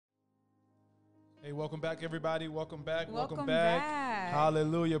Hey, welcome back, everybody. Welcome back. Welcome back. back.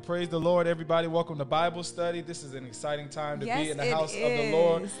 Hallelujah. Praise the Lord, everybody. Welcome to Bible study. This is an exciting time to Yes, be in the it house of the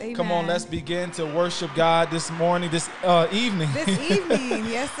Lord. is. Come on, Amen. let's begin to worship God this morning, this evening. This evening,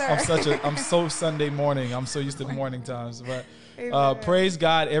 yes, sir. I'm so Sunday morning. I'm so used to the morning times. But Amen. praise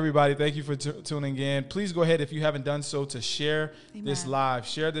God, everybody. Thank you for tuning in. Please go ahead, if you haven't done so, to share this Amen. live.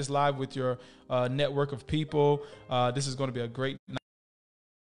 Share this live with your network of people. This is going to be a great night.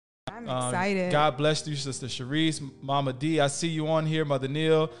 I'm excited. God bless you, Sister Sharice, Mama D. I see you on here, Mother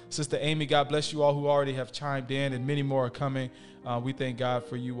Neil, Sister Amy. God bless you all who already have chimed in, and many more are coming. We thank God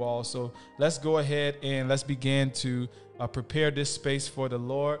for you all. So let's go ahead and let's begin to prepare this space for the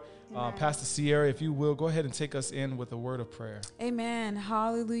Lord. Pastor Sierra, if you will, go ahead and take us in with a word of prayer. Amen.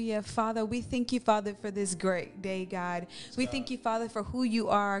 Hallelujah. Father, we thank you, Father, for this great day, God. We thank you, Father, for who you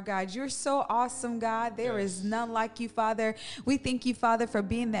are, God. You're so awesome, God. There is none like you, Father. We thank you, Father, for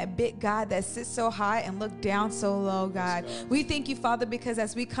being that big God that sits so high and look down so low, God. We thank you, Father, because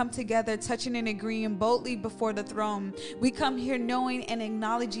as we come together, touching and agreeing boldly before the throne, we come here knowing and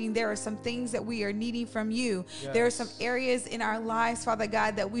acknowledging there are some things that we are needing from you. There are some areas in our lives, Father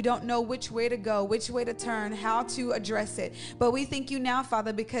God, that we don't know which way to go, which way to turn, how to address it. But we thank you now,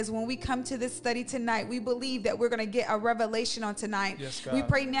 Father, because when we come to this study tonight, we believe that we're going to get a revelation on tonight. Yes, God. We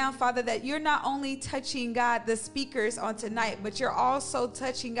pray now, Father, that you're not only touching, God, the speakers on tonight, but you're also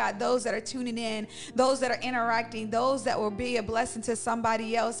touching, God, those that are tuning in, those that are interacting, those that will be a blessing to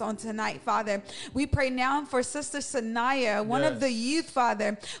somebody else on tonight, Father. We pray now for Sister Cinyia, one of the youth,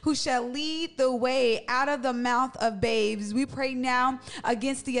 Father, who shall lead the way out of the mouth of babes. We pray now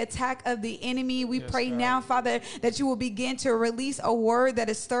against the attack of the enemy. We pray now, Father, that you will begin to release a word that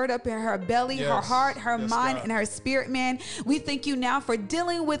is stirred up in her belly, her heart, her mind, and her spirit, man. We thank you now for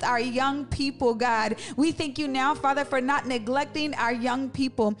dealing with our young people, God. We thank you now, Father, for not neglecting our young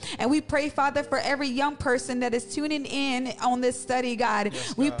people. And we pray, Father, for every young person that is tuning in on this study, God.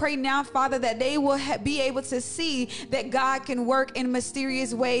 We pray now, Father, that they will be able to see that God can work in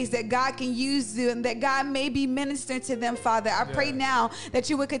mysterious ways, that God can use them, that God may be ministering to them, Father. I pray now that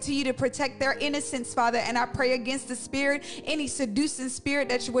you would continue to protect their innocence, Father, and I pray against the spirit, any seducing spirit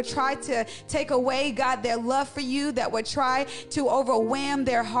that you would try to take away, God, their love for you, that would try to overwhelm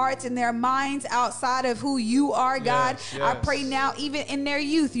their hearts and their minds outside of who you are, God. I pray now, even in their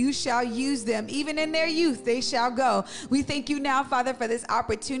youth, you shall use them. Even in their youth, they shall go. We thank you now, Father, for this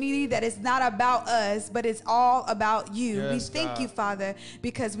opportunity that is not about us, but it's all about you. We thank you, Father,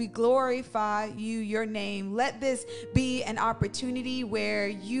 because we glorify you, your name. Let this be an opportunity where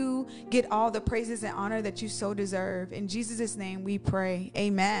you get all the praises and honor that you so deserve. In Jesus' name we pray.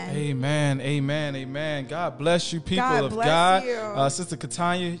 Amen. Amen. Amen. Amen. God bless you, people of God. Sister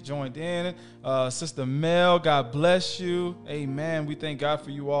Katanya joined in. Sister Mel, God bless you. Amen. We thank God for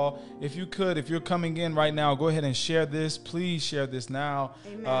you all. If you could, if you're coming in right now, go ahead and share this. Please share this now.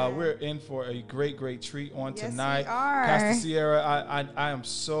 We're in for a great, great treat on tonight. Pastor Sierra, I am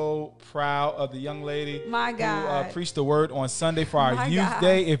so proud of the young lady who preached the word on Sunday for our youth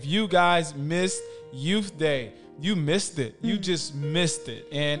day. If you guys missed Youth Day, you missed it. You just missed it.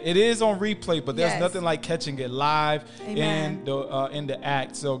 And it is on replay, but there's nothing like catching it live in the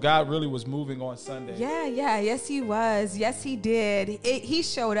act. So God really was moving on Sunday. Yes, he was. Yes, he did. He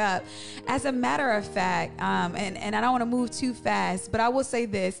showed up. As a matter of fact, and I don't want to move too fast, but I will say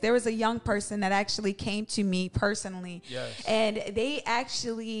this. There was a young person that actually came to me personally. And they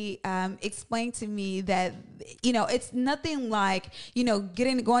actually explained to me that, you know, it's nothing like, you know,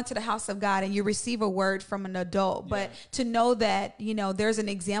 going to the house of God and you receive a word from an adult. But to know that, you know, there's an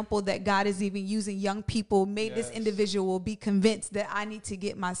example that God is even using young people made this individual be convinced that I need to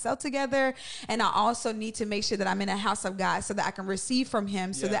get myself together. And I also need to make sure that I'm in a house of God so that I can receive from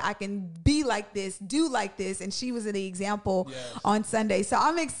him, so that I can be like this, do like this. And she was an example on Sunday. So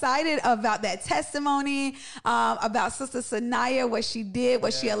I'm excited about that testimony, about Sister Cinyia, what she did,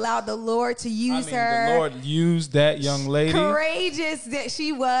 what she allowed the Lord to use her. The Lord used that young lady. Courageous that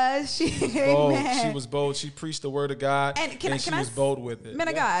she was. She was bold. She preached the word of God, and she was bold with it. Man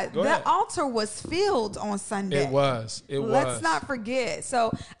of God, the altar was filled on Sunday. It was. Let's not forget.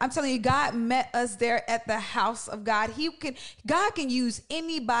 So I'm telling you, God met us there at the house of God. God can use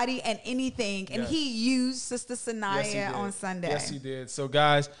anybody and anything, and he used Sister Cinyia on Sunday. Yes, he did. So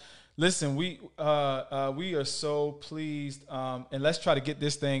guys, Listen, we are so pleased, and let's try to get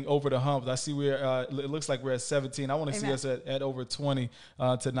this thing over the hump. I see it looks like we're at 17. I want to see us at over 20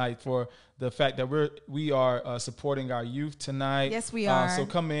 tonight for the fact that we are supporting our youth tonight. Yes, we are. So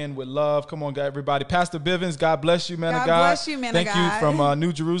come in with love. Come on, everybody. Pastor Bivens, God bless you, man of God. God bless you, man of God. Thank you from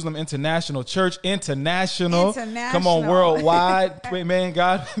New Jerusalem International Church. International. Come on, worldwide.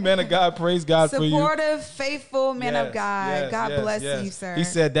 Man of God, praise God for you. Supportive, faithful man of God. God bless you, sir. He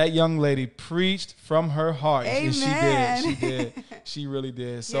said that young lady preached from her heart. Amen. She did. She really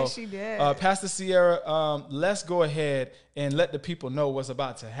did. So, yes, she did. Pastor Sierra, let's go ahead and let the people know what's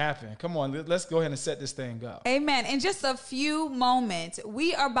about to happen. Come on, let's go ahead and set this thing up. Amen. In just a few moments,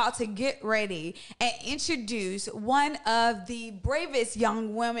 we are about to get ready and introduce one of the bravest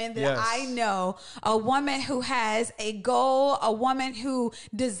young women that I know, a woman who has a goal, a woman who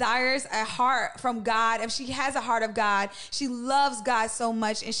desires a heart from God. If she has a heart of God, she loves God so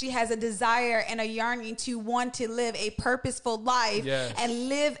much, and she has a desire and a yearning to want to live a purposeful life and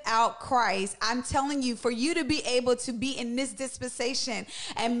live out Christ. I'm telling you, for you to be able to be in this dispensation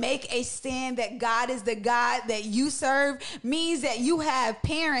and make a stand that God is the God that you serve means that you have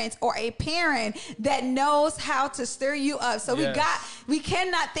parents or a parent that knows how to stir you up. So we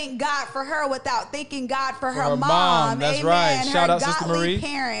cannot thank God for her without thanking God for her mom. That's Amen. right. Shout her out Sister Marie.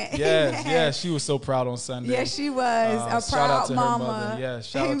 Parent. Yes, she was so proud on Sunday. Yes, she was a proud mama. Yes,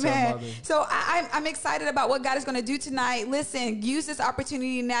 shout out to her mother. So I'm excited about what God is going to do tonight. Listen, use this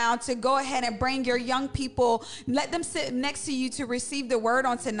opportunity now to go ahead and bring your young people. Let them sit next to you to receive the word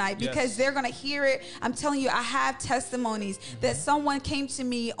on tonight, because they're going to hear it. I'm telling you, I have testimonies that someone came to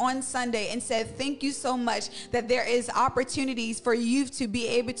me on Sunday and said, thank you so much that there is opportunities for youth to be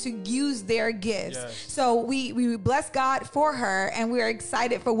able to use their gifts. So we bless God for her, and we're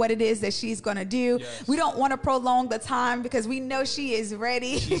excited for what it is that she's going to do. We don't want to prolong the time because we know she is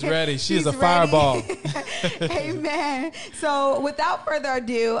ready. She's ready. She's a fireball. Amen. So without further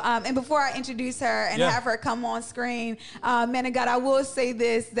ado, and before I introduce her and have her come on screen, man of God, I will say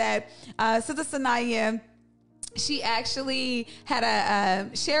this, that Sister Cinyia, she actually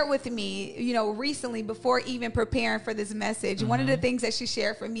had shared with me, recently before even preparing for this message. One of the things that she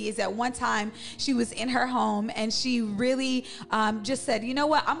shared for me is that one time she was in her home and she really just said, you know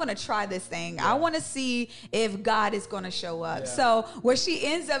what, I'm going to try this thing. I want to see if God is going to show up. So what she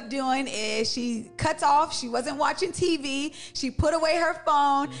ends up doing is she cuts off. She wasn't watching TV. She put away her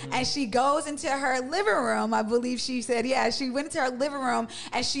phone and she goes into her living room. I believe she said, she went into her living room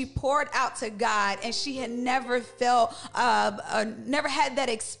and she poured out to God, and she had never never had that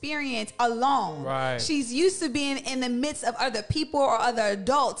experience alone. She's used to being in the midst of other people or other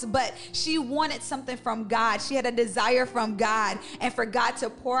adults, but she wanted something from God. She had a desire from God, and for God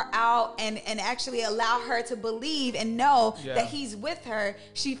to pour out and actually allow her to believe and know that he's with her.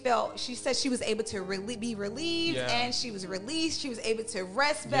 She said she was able to be relieved, and she was released. She was able to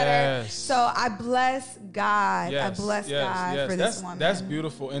rest better. So I bless God. I bless God for this woman. That's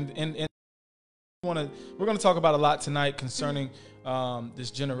beautiful. And we're going to talk about a lot tonight concerning this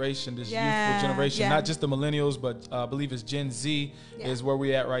generation, this youthful generation, not just the millennials, but I believe it's Gen Z is where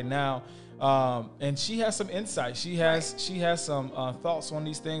we're at right now. And she has some insight. She has some thoughts on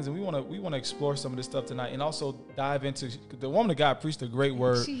these things, and we want to explore some of this stuff tonight, and also dive into the woman of God preached a great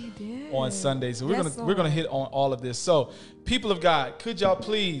word on Sunday. So we're gonna hit on all of this. So, people of God, could y'all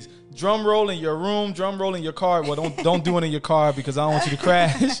please drum roll in your room, drum roll in your car? Well, don't do it in your car because I don't want you to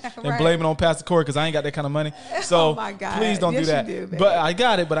crash and blame it on Pastor Corey because I ain't got that kind of money. So please don't do that. But I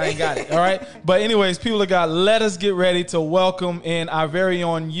got it, but I ain't got it. All right. But anyways, people of God, let us get ready to welcome in our very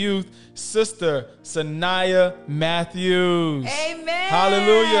own youth, Sister Cinyia Matthews. Amen.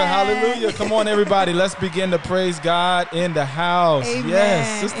 Hallelujah. Hallelujah. Come on, everybody. Let's begin to praise God in the house. Amen.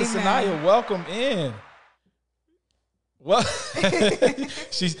 Yes. Sister Cinyia, welcome in. Well,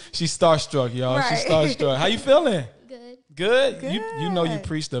 she's starstruck, y'all. Right. She's starstruck. How you feeling? Good. Good. You know you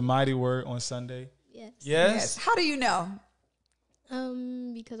preached a mighty word on Sunday. Yes. How do you know?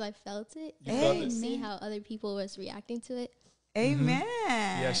 Because I felt it. You felt it? See how other people was reacting to it. Amen.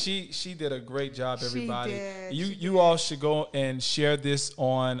 Yeah, she did a great job, everybody. She did. You all should go and share this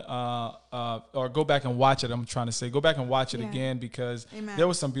on or go back and watch it. I'm trying to say go back and watch it again, because there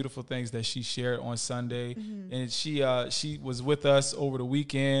were some beautiful things that she shared on Sunday, and she was with us over the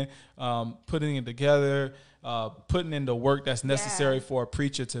weekend, putting it together, putting in the work that's necessary for a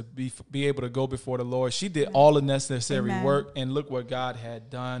preacher to be able to go before the Lord. She did all the necessary work, and look what God had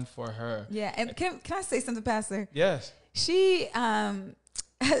done for her. Yeah, and can I say something, Pastor? Yes. She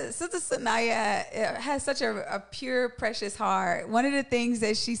Sister Cinyia has such a pure, precious heart. One of the things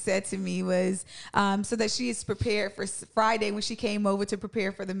that she said to me was so that she is prepared for Friday when she came over to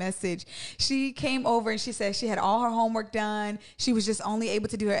prepare for the message. She came over and she said she had all her homework done. She was just only able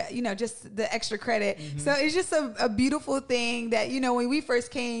to do her, just the extra credit. Mm-hmm. So it's just a beautiful thing that, when we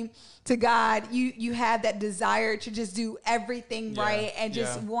first came to God, you have that desire to just do everything right and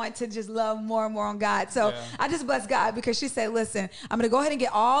just want to just love more and more on God. So I just bless God because she said, listen, I'm going to go ahead and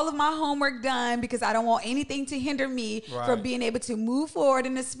get all of my homework done because I don't want anything to hinder me from being able to move forward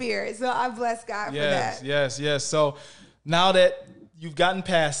in the Spirit. So I bless God for that. Yes. So now that you've gotten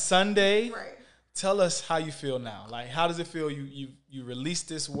past Sunday, tell us how you feel now. Like, how does it feel? You released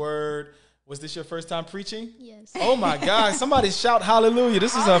this word. Was this your first time preaching? Yes. Oh my God. Somebody shout hallelujah.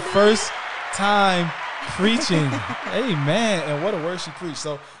 This is her first time preaching. Amen. And what a word she preached.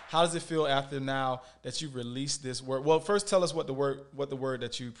 So how does it feel after now that you've released this word? Well, first tell us what the word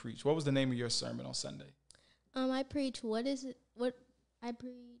that you preached. What was the name of your sermon on Sunday? I preached, how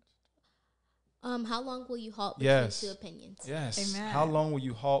long will you halt between two opinions? Yes. Amen. How long will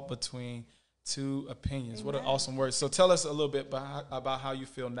you halt between two opinions? Amen. What an awesome word. So tell us a little bit about how you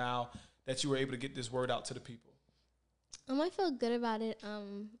feel now that you were able to get this word out to the people. I feel good about it.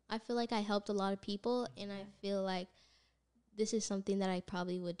 I feel like I helped a lot of people, and I feel like this is something that I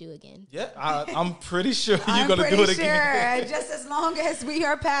probably would do again. Yeah, I'm pretty sure you're going to do it again. Just as long as we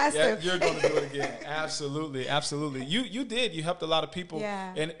are pastor. Yeah, you're going to do it again. Absolutely. You did. You helped a lot of people.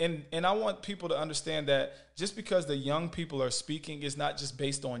 Yeah. And I want people to understand that just because the young people are speaking is not just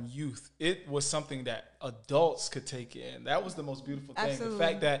based on youth. It was something that adults could take in. That was the most beautiful thing. Absolutely. The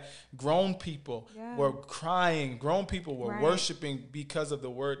fact that grown people were crying, grown people were worshiping because of the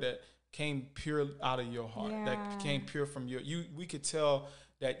word that came pure out of your heart, that came pure from we could tell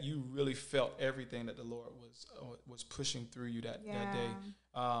that you really felt everything that the Lord was pushing through you that day.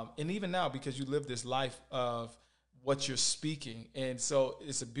 And even now, because you live this life of what you're speaking. And so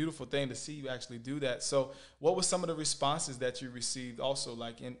it's a beautiful thing to see you actually do that. So what were some of the responses that you received also,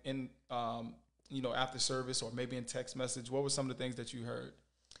 like in after service or maybe in text message? What were some of the things that you heard?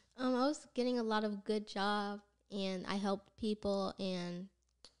 I was getting a lot of good job, and I helped people, and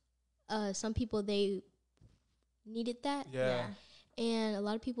some people, they needed that. Yeah. And a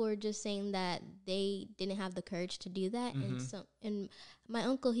lot of people were just saying that they didn't have the courage to do that. Mm-hmm. And my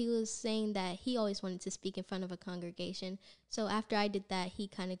uncle, he was saying that he always wanted to speak in front of a congregation. So after I did that, he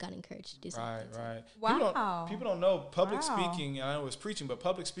kind of got encouraged to do something. Right. Wow. People don't know public speaking. I know it's preaching, but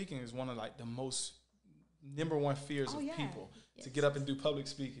public speaking is one of like the most number one fears of people to get up and do public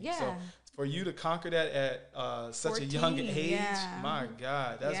speaking. Yeah. So for you to conquer that at such 14, a young age, my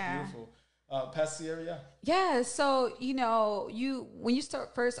God, that's beautiful. Pastor Cinyia? Yeah, so, when you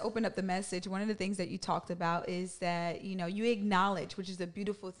first opened up the message, one of the things that you talked about is that, you acknowledge, which is a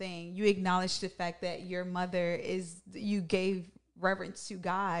beautiful thing, you acknowledge the fact that your mother you gave reverence to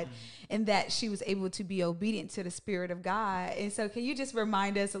God and that she was able to be obedient to the Spirit of God. And so can you just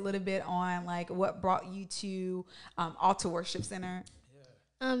remind us a little bit on, like, what brought you to Altar Worship Center?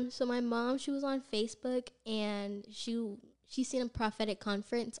 So my mom, she was on Facebook, and she seen a prophetic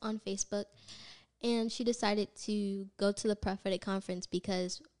conference on Facebook, and she decided to go to the prophetic conference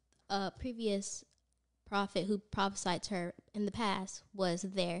because a previous prophet who prophesied to her in the past was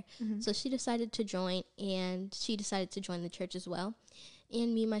there. Mm-hmm. So she decided to join, and she decided to join the church as well.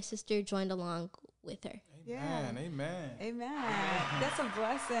 And me and my sister joined along with her. Amen. That's a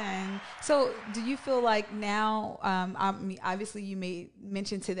blessing. So do you feel like now, obviously you may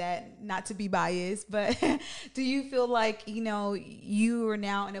mention to that, not to be biased, but do you feel like, you are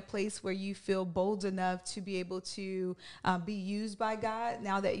now in a place where you feel bold enough to be able to be used by God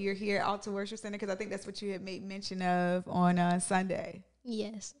now that you're here at Altar Worship Center? Because I think that's what you had made mention of on Sunday.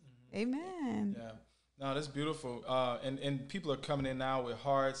 Yes. Amen. Yeah. No, that's beautiful. And people are coming in now with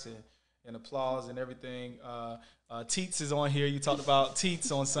hearts and applause and everything. Teets is on here. You talked about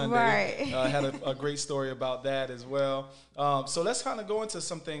Teets on Sunday. Had a great story about that as well. So let's kind of go into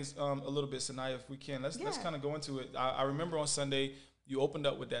some things a little bit, Cinyia, if we can. Let's kind of go into it. I remember on Sunday you opened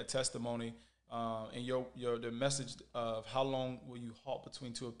up with that testimony and the message of how long will you halt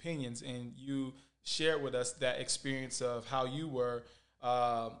between two opinions, and you shared with us that experience of how you were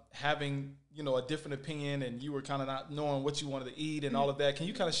having a different opinion, and you were kind of not knowing what you wanted to eat and all of that. Can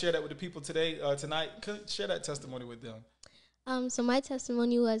you kind of share that with the people tonight? Share that testimony with them. So my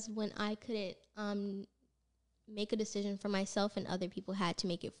testimony was when I couldn't make a decision for myself, and other people had to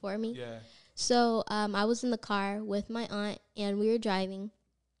make it for me. Yeah. So I was in the car with my aunt, and we were driving,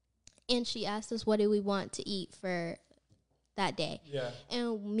 and she asked us what did we want to eat for that day. Yeah.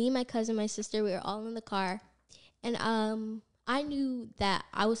 And me, my cousin, my sister, we were all in the car, and I knew that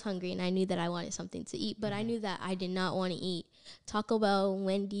I was hungry and I knew that I wanted something to eat, but I knew that I did not want to eat Taco Bell,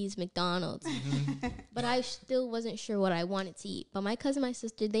 Wendy's, McDonald's. But I still wasn't sure what I wanted to eat. But my cousin, my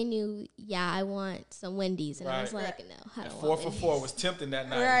sister, they knew, I want some Wendy's. And I was like, no, I don't want 4 for $4 was tempting that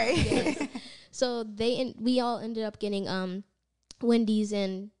night. Right. Yes. So we all ended up getting Wendy's,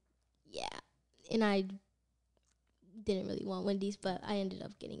 and and I didn't really want Wendy's, but I ended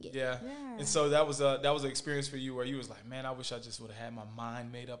up getting it. Yeah. And so that was an experience for you where you was like, man, I wish I just would have had my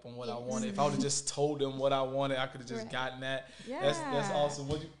mind made up on what I wanted. If I would have just told them what I wanted, I could have just gotten that. Yeah. That's awesome.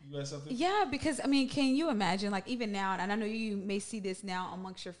 What you had something? Yeah, because I mean, can you imagine, like, even now, and I know you may see this now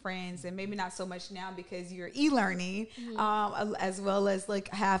amongst your friends, and maybe not so much now because you're e-learning, as well as like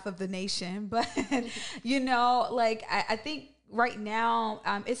half of the nation, but you know, like I think right now,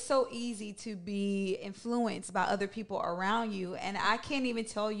 it's so easy to be influenced by other people around you. And I can't even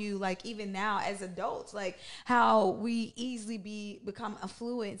tell you, like, even now as adults, like how we easily become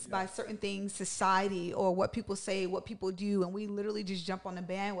influenced by certain things, society, or what people say, what people do. And we literally just jump on the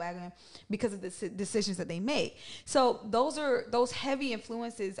bandwagon because of the decisions that they make. So those heavy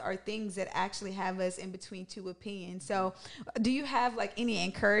influences are things that actually have us in between two opinions. So do you have like any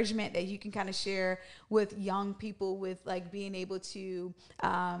encouragement that you can kind of share with young people with like being able to,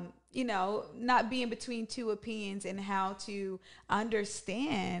 you know, not be in between two opinions, and how to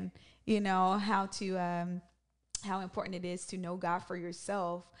understand, you know, how important it is to know God for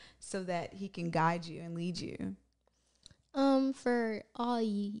yourself so that he can guide you and lead you? For all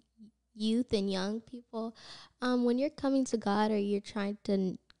youth and young people, when you're coming to God or you're trying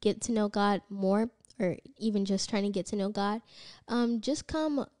to get to know God more, or even just trying to get to know God, just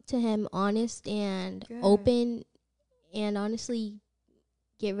come to him honest and open, and honestly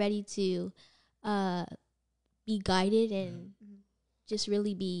get ready to be guided, and just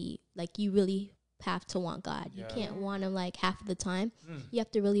really be like, you really have to want God. You can't want him like half of the time. You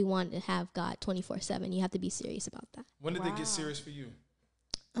have to really want to have God 24/7. You have to be serious about that. When did they get serious for you?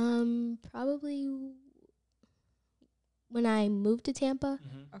 Probably when I moved to Tampa.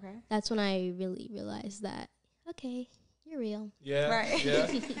 Okay. That's when I really realized that, okay, you're real. Yeah. Right.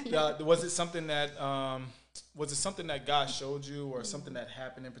 Yeah. Was it something that God showed you, or something that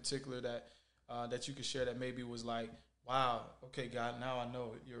happened in particular that you could share that maybe was like, wow, okay, God, now I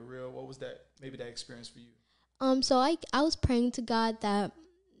know you're real? What was that experience for you? So I was praying to God that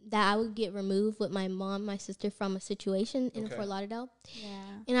I would get removed with my mom, my sister, from a situation in Fort Lauderdale. Yeah.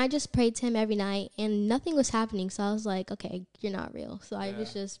 And I just prayed to him every night, and nothing was happening. So I was like, okay, you're not real. So I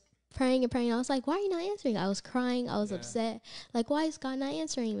was just praying and praying. I was like, why are you not answering? I was crying. I was upset. Like, why is God not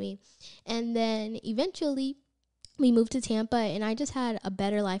answering me? And then eventually we moved to Tampa, and I just had a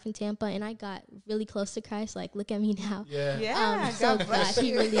better life in Tampa, and I got really close to Christ. Like, look at me now. Yeah. So God,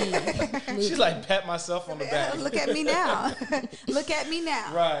 he really moved. She's like, pat myself on the back. Look at me now. Look at me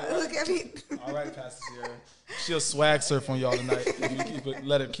now. Right. Look at me. All right, Pastor Sierra. She'll swag surf on y'all tonight if you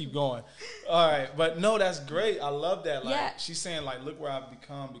let her keep going. All right. But no, that's great. I love that. Like, she's saying, like, look where I've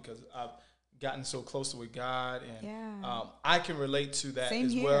become because I've gotten so close with God. And I can relate to that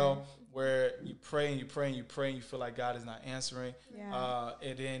as well, where you pray and you pray and you pray and you feel like God is not answering.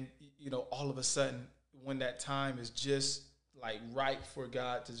 And then, you know, all of a sudden, when that time is just like right for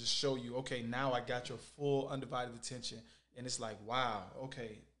God to just show you, okay, now I got your full undivided attention. And it's like, wow,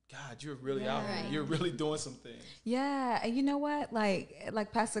 okay, God, you're really out here. You're really doing some things. Yeah. And you know what?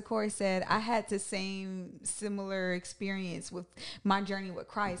 Like Pastor Corey said, I had the similar experience with my journey with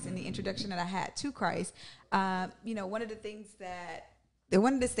Christ and the introduction that I had to Christ. You know, one of the things that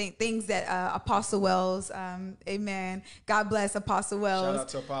Apostle Wells, amen, God bless Apostle Wells. Shout out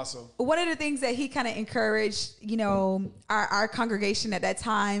to Apostle. One of the things that he kind of encouraged, you know, our congregation at that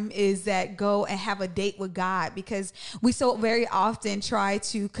time is that go and have a date with God, because we so very often try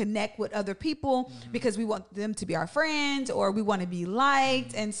to connect with other people because we want them to be our friends or we want to be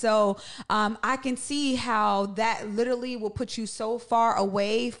liked. And so I can see how that literally will put you so far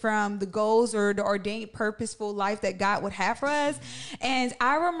away from the goals or the ordained purposeful life that God would have for us. And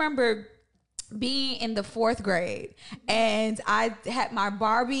I remember being in the 4th grade, and I had my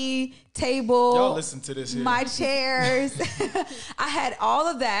Barbie table. Y'all listen to this here. My chairs. I had all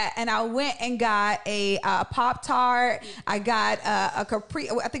of that, and I went and got a Pop-Tart. I got a Capri.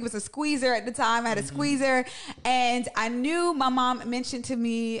 I think it was a squeezer at the time. I had a squeezer, and I knew my mom mentioned to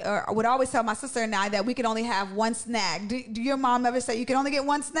me, or would always tell my sister and I, that we could only have one snack. Do your mom ever say you can only get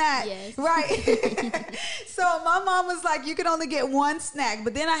one snack? Yes. Right. So my mom was like, you can only get one snack.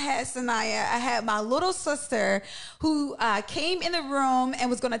 But then I had Cinyia. I had my little sister who came in the room and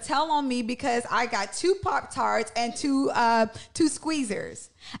was going to tell on me because I got 2 Pop-Tarts and two squeezers.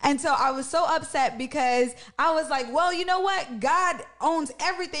 And so I was so upset because I was like, well, you know what? God owns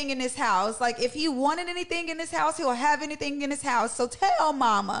everything in this house. Like, if he wanted anything in this house, he'll have anything in his house. So tell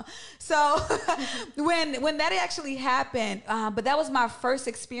mama. So when that actually happened, but that was my first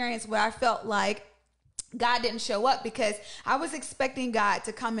experience where I felt like God didn't show up, because I was expecting God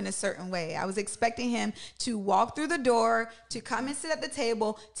to come in a certain way. I was expecting him to walk through the door, to come and sit at the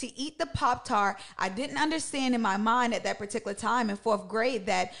table, to eat the Pop-Tart. I didn't understand in my mind at that particular time in 4th grade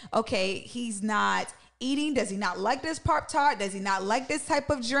that, okay, he's not eating. Does he not like this Pop-Tart? Does he not like this type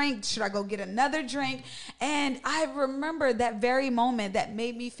of drink? Should I go get another drink? And I remember that very moment that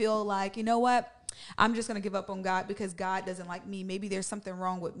made me feel like, you know what? I'm just going to give up on God because God doesn't like me. Maybe there's something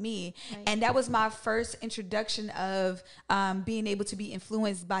wrong with me. Right. And that was my first introduction of being able to be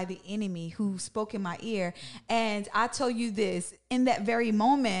influenced by the enemy who spoke in my ear. And I tell you this, in that very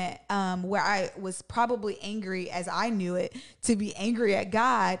moment where I was probably angry as I knew it to be angry at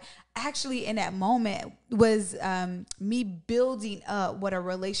God, actually in that moment was me building up what a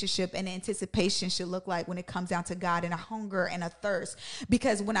relationship and anticipation should look like when it comes down to God, and a hunger and a thirst.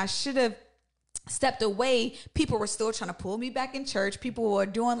 Because when I should have stepped away, people were still trying to pull me back in church. People were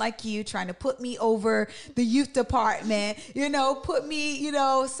doing like you, trying to put me over the youth department, put me,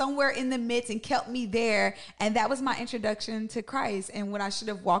 somewhere in the midst and kept me there. And that was my introduction to Christ. And when I should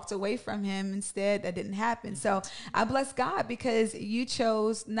have walked away from him instead, that didn't happen. So I bless God because you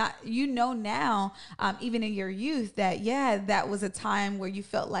chose not, now, even in your youth that, that was a time where you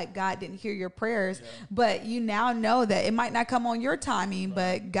felt like God didn't hear your prayers, but you now know that it might not come on your timing,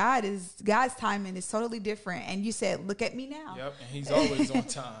 but God's timing is totally different. And you said, look at me now. Yep. And he's always on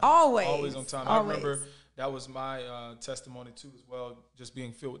time. Always on time. Always. I remember that was my testimony too as well, just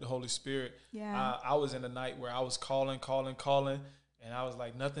being filled with the Holy Spirit. Yeah. I was in a night where I was calling, and I was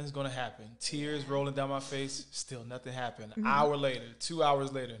like, nothing's going to happen. Tears rolling down my face, still nothing happened. An hour later, 2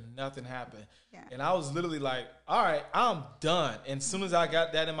 hours later, nothing happened. Yeah. And I was literally like, all right, I'm done. And as soon as I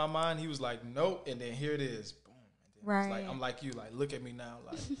got that in my mind, he was like, nope. And then here it is. Boom. And then right. I'm like you, like, look at me now.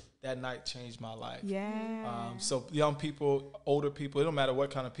 Like, that night changed my life. Yeah. So young people, older people, it don't matter what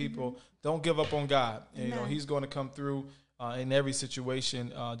kind of people, don't give up on God. And, he's going to come through in every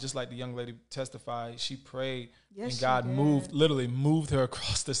situation. Just like the young lady testified, she prayed, and God literally moved her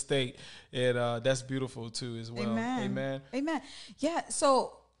across the state. And that's beautiful too as well. Amen. Yeah.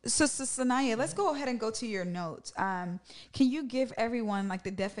 So Cinyia, let's go ahead and go to your notes. Can you give everyone like the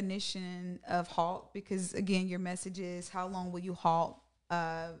definition of halt? Because again, your message is, how long will you halt?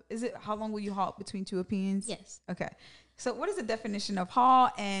 Is it how long will you halt between 2 opinions? Yes. Okay. So what is the definition of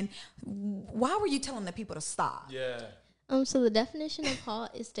halt, and why were you telling the people to stop? Yeah. So the definition of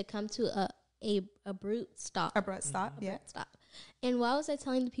halt is to come to a abrupt stop. Abrupt stop. Yeah. Abrupt stop. And why was I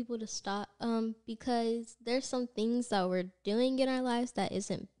telling the people to stop? Because there's some things that we're doing in our lives that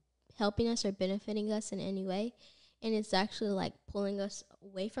isn't helping us or benefiting us in any way, and it's actually like pulling us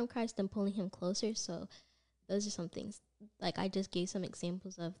away from Christ and pulling him closer. So those are some things. Like, I just gave some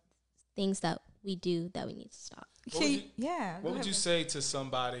examples of things that we do that we need to stop. What would you say to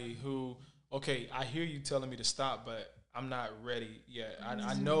somebody who, okay, I hear you telling me to stop, but I'm not ready yet.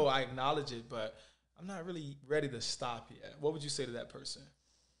 I know I acknowledge it, but I'm not really ready to stop yet. What would you say to that person?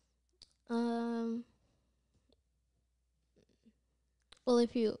 Well,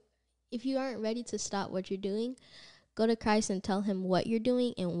 if you aren't ready to stop what you're doing, go to Christ and tell him what you're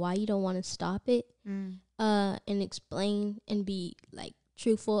doing and why you don't want to stop it. And explain and be like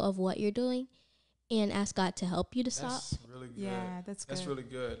truthful of what you're doing, and ask God to help you to stop. That's really good. Yeah, that's good. That's really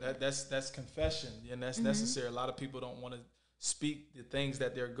good. That's confession, and that's necessary. A lot of people don't want to speak the things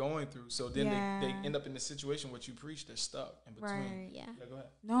that they're going through, so then they end up in the situation what you preach. They're stuck in between. Right. Yeah. Go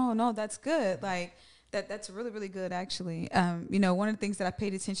ahead. No, that's good. Like. That's really, really good, actually. One of the things that I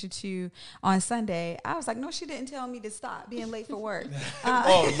paid attention to on Sunday, I was like, no, she didn't tell me to stop being late for work.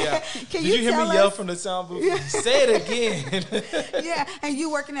 Did you hear me yell from the sound booth? Say it again. Yeah, and you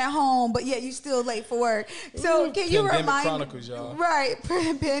working at home, but yet you still late for work. So can you remind Pandemic Chronicles, y'all. Right,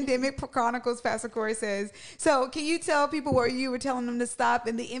 Pandemic Chronicles, Pastor Corey says. So can you tell people where you were telling them to stop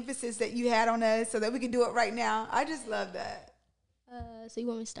and the emphasis that you had on us so that we can do it right now? I just love that. So you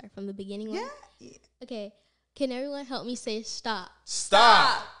want me to start from the beginning? Yeah. Okay. Can everyone help me say stop?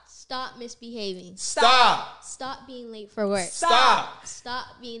 Stop. Stop misbehaving. Stop. Stop being late for work. Stop. Stop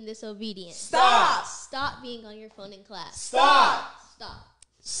being disobedient. Stop. Stop being on your phone in class. Stop. Stop.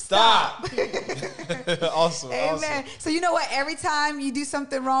 Stop. Awesome. Amen. Awesome. So you know what? Every time you do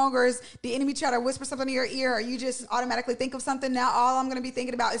something wrong, or the enemy try to whisper something in your ear, or you just automatically think of something, now all I'm going to be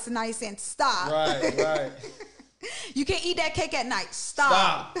thinking about is Cinyia saying, stop. Right. You can't eat that cake at night.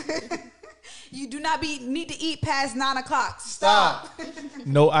 Stop. You do not need to eat past 9 o'clock. Stop.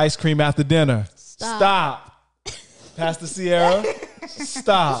 No ice cream after dinner. Stop. Pastor Sierra,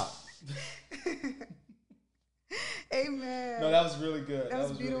 stop. Amen. No, that was really good. That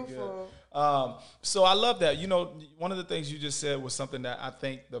was beautiful. Really good. So I love that. You know, one of the things you just said was something that I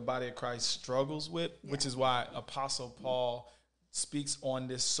think the body of Christ struggles with, which is why Apostle Paul speaks on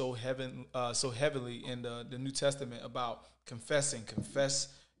this so heavily in the New Testament about confess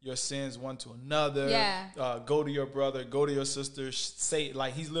your sins one to another. Yeah. Go to your brother, go to your sister. Say it.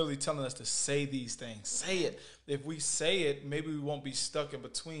 Like, he's literally telling us to say these things. Say it. If we say it, maybe we won't be stuck in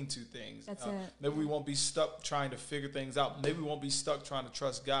between two things. That's it. Maybe we won't be stuck trying to figure things out. Maybe we won't be stuck trying to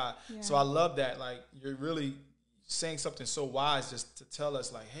trust God. Yeah. So I love that. Like, you're really saying something so wise just to tell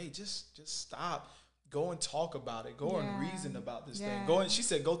us, like, hey, just stop. Go and talk about it. Go and reason about this thing. She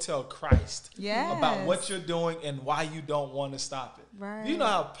said, go tell Christ about what you're doing and why you don't want to stop it. Right. Do you know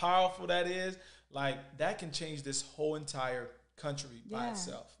how powerful that is? Like, that can change this whole entire country by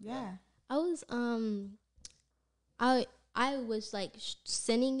itself. Yeah. I was I was like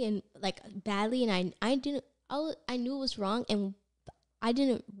sinning and like badly, and I knew it was wrong, and I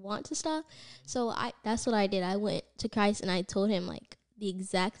didn't want to stop. So that's what I did. I went to Christ and I told him like the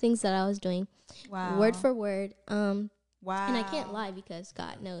exact things that I was doing, word for word. Wow. And I can't lie because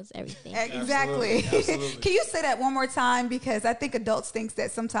God knows everything. Exactly. Absolutely. Can you say that one more time? Because I think adults think that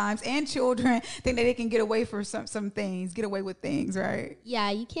sometimes, and children think that they can get away for some things, get away with things, right?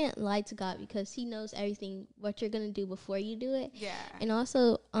 Yeah, you can't lie to God because he knows everything, what you're going to do before you do it. Yeah. And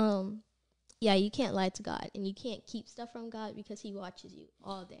also, you can't lie to God, and you can't keep stuff from God because he watches you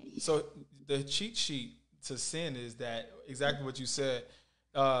all day. So the cheat sheet to sin is that exactly what you said.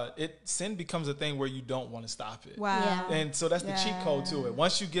 Sin becomes a thing where you don't want to stop it. Wow. Yeah. And so that's the cheat code to it.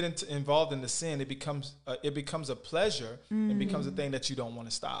 Once you get involved in the sin, it becomes a pleasure and becomes a thing that you don't want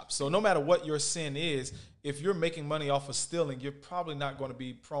to stop. So no matter what your sin is, if you're making money off of stealing, you're probably not going to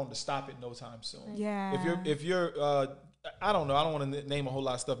be prone to stop it no time soon. Yeah. If you're I don't know. I don't want to name a whole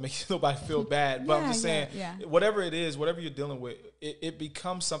lot of stuff, make nobody feel bad. But I'm just saying, whatever it is, whatever you're dealing with, it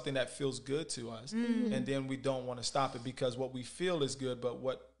becomes something that feels good to us. Mm-hmm. And then we don't want to stop it because what we feel is good, but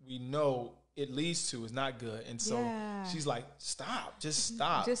what we know it leads to is not good. And so she's like, stop. Just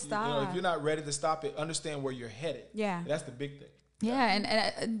stop. Just stop. You know, if you're not ready to stop it, understand where you're headed. Yeah. That's the big thing. Yeah,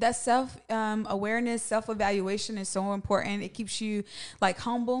 and that self-awareness, self-evaluation is so important. It keeps you like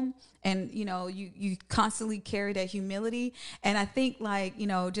humble, and you constantly carry that humility. And I think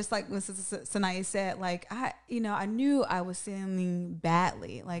just like what Cinyia said, like I knew I was sinning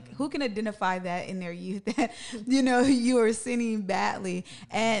badly. Like who can identify that in their youth that you are sinning badly?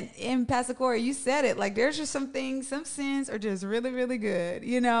 And in Pastor Corey, you said it. Like there's just some things, some sins are just really, really good.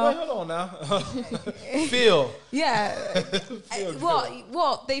 Wait, hold on now. Feel. Yeah.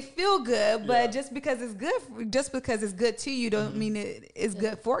 Well, they feel good, but just because it's good to you, don't mean it's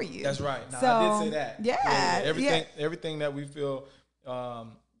good for you. That's right. Now, I did say that. Yeah. Everything that we feel. I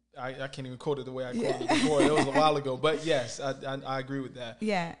can't even quote it the way I quoted it before. It was a while ago, but yes, I agree with that.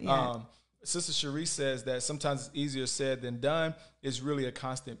 Yeah. Sister Cherie says that sometimes it's easier said than done. It's really a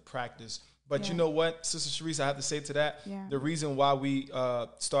constant practice. But you know what, Sister Cherie, I have to say to that, the reason why we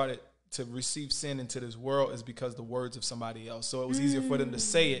started to receive sin into this world is because the words of somebody else. So it was easier for them to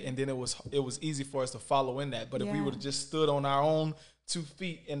say it, and then it was easy for us to follow in that. But if we would have just stood on our own 2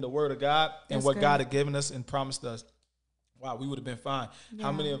 feet in the Word of God and what God had given us and promised us, wow, we would have been fine. Yeah.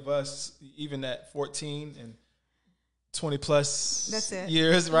 How many of us, even at 14 and 20 plus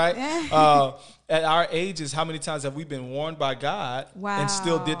years, right? At our ages, how many times have we been warned by God and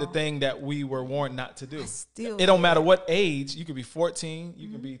still did the thing that we were warned not to do? It don't matter what age. You could be 14, you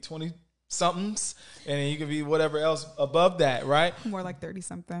could be 20 somethings, and then you could be whatever else above that, right? More like 30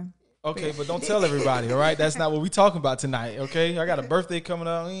 something. Okay, but don't tell everybody, all right? That's not what we're talking about tonight, okay? I got a birthday coming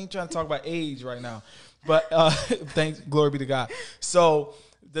up. We ain't trying to talk about age right now. But glory be to God. So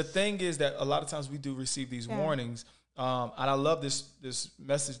the thing is that a lot of times we do receive these warnings. And I love this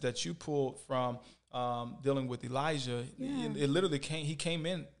message that you pulled from dealing with Elijah. It literally he came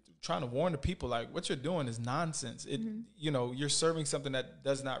in trying to warn the people, like, what you're doing is nonsense. You're serving something that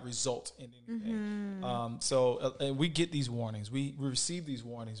does not result in anything. So we get these warnings. We receive these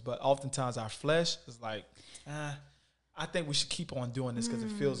warnings, but oftentimes our flesh is like, I think we should keep on doing this because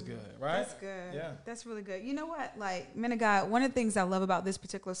it feels good, right? That's good. Yeah. That's really good. You know what? Like, men of God, one of the things I love about this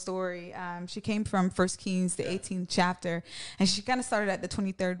particular story, she came from 1 Kings, the 18th chapter, and she kind of started at the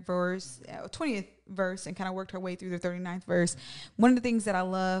 23rd verse, 20th verse, and kind of worked her way through the 39th verse. One of the things that I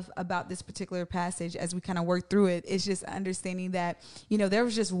love about this particular passage as we kind of work through it is just understanding that, you know, there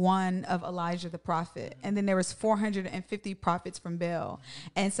was just one of Elijah the prophet, and then there was 450 prophets from Baal.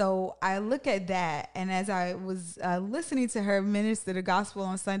 And so I look at that, and as I was listening to her minister the gospel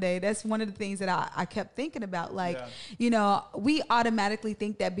on Sunday, that's one of the things that I kept thinking about. Like, you know, we automatically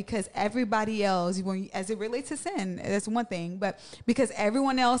think that because everybody else, as it relates to sin, that's one thing, but because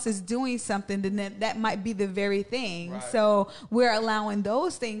everyone else is doing something, then that might be the very thing. Right. So we're allowing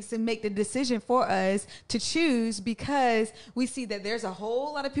those things to make the decision for us to choose because we see that there's a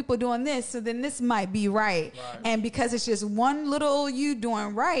whole lot of people doing this, so then this might be right. And because it's just one little you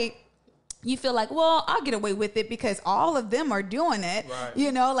doing right, you feel like, well, I'll get away with it because all of them are doing it. Right.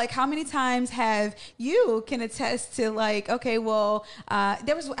 You know, like how many times have you can attest to like, okay, well,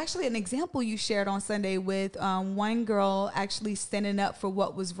 there was actually an example you shared on Sunday with one girl actually standing up for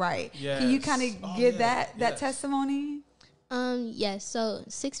what was right. Yes. Can you kind of give that testimony? Yes. So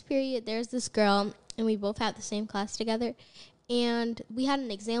 6th period, there's this girl and we both had the same class together. And we had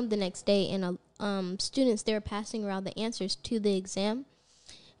an exam the next day and students, they were passing around the answers to the exam.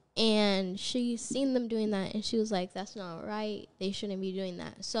 And she seen them doing that, and she was like, that's not right. They shouldn't be doing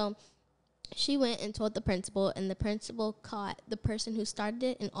that. So she went and told the principal, and the principal caught the person who started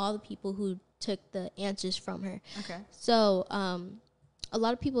it and all the people who took the answers from her. Okay. So a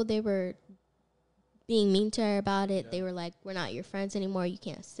lot of people, they were being mean to her about it. Yeah. They were like, we're not your friends anymore. You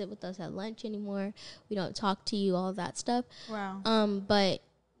can't sit with us at lunch anymore. We don't talk to you, all that stuff. Wow. But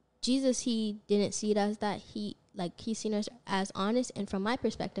Jesus, he didn't see it as that. He's seen us as honest, and from my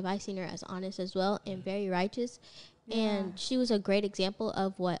perspective, I seen her as honest as well and very righteous. Yeah. And she was a great example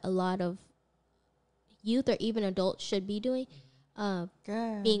of what a lot of youth or even adults should be doing,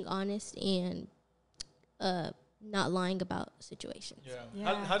 being honest and not lying about situations.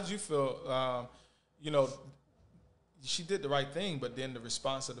 Yeah. How did you feel? You know, she did the right thing, but then the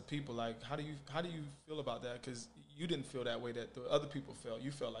response of the people, like, how do you feel about that? Because you didn't feel that way that the other people felt.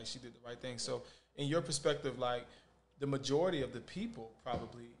 You felt like she did the right thing. So in your perspective, like the majority of the people,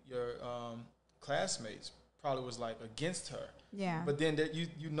 probably your classmates, probably was like against her. Yeah. But then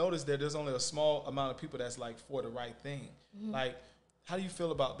you notice that there's only a small amount of people that's like for the right thing. Mm-hmm. Like, how do you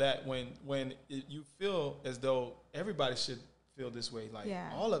feel about that when you feel as though everybody should feel this way? Like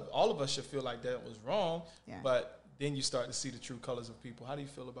all of us should feel like that was wrong. Yeah. But then you start to see the true colors of people. How do you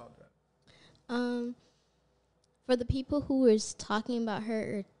feel about that? For the people who was talking about her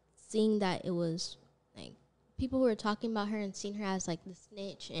or seeing that it was like people who were talking about her and seeing her as like the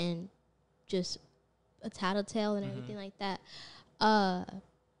snitch and just a tattletale and everything like that,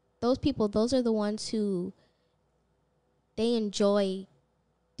 those people, those are the ones who they enjoy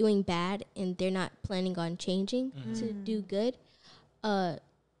doing bad and they're not planning on changing to do good.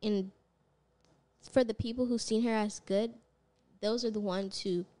 And for the people who've seen her as good, those are the ones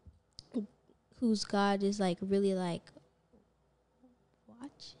whose God is like really like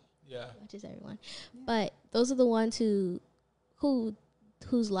watches everyone. Yeah. But those are the ones whose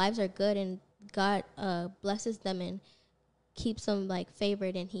lives are good and God blesses them and keeps them like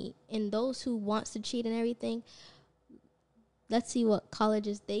favored. And those who wants to cheat and everything, let's see what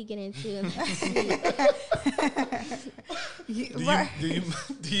colleges they get into. And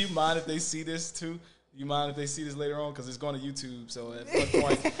do you mind if they see this too? Do you mind if they see this later on? Because it's going to YouTube. So at one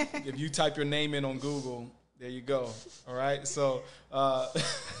point, if you type your name in on Google, there you go. All right. So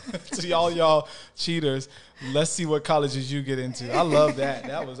to y'all cheaters, let's see what colleges you get into. I love that.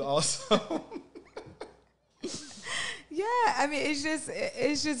 That was awesome. Yeah, I mean,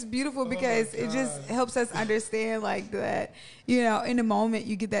 it's just beautiful because it just helps us understand like that, you know, in the moment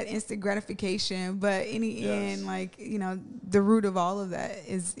you get that instant gratification, but in the end, like, you know, the root of all of that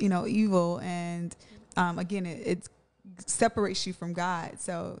is, you know, evil. And again, it separates you from God.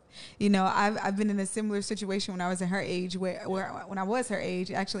 So, you know, I've been in a similar situation when I was in her age, when I was her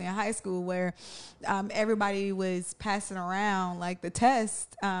age, actually in high school, where everybody was passing around like the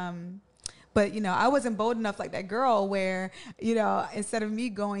test. But, you know, I wasn't bold enough like that girl where, you know, instead of me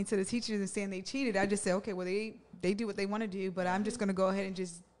going to the teachers and saying they cheated, I just said, okay, well, they do what they want to do, but I'm just going to go ahead and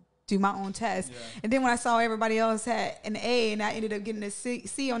just do my own test. Yeah. And then when I saw everybody else had an A and I ended up getting a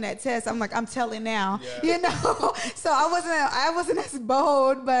C on that test, I'm like, I'm telling now, you know. So I wasn't as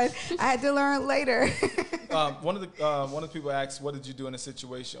bold, but I had to learn later. One of the people asked, what did you do in a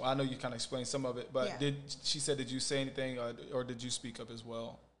situation? I know you kind of explained some of it, but did you say anything or did you speak up as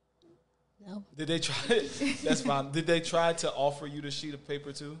well? No. Did they try? That's fine. Did they try to offer you the sheet of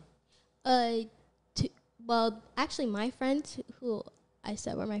paper too? Well, actually, my friends who I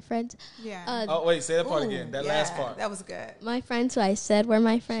said were my friends. Yeah. Oh wait, say that part again. That last part. That was good. My friends who I said were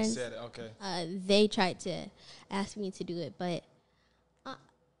my friends. She said it. Okay. They tried to ask me to do it, but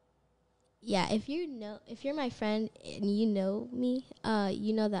yeah, if you're my friend and you know me,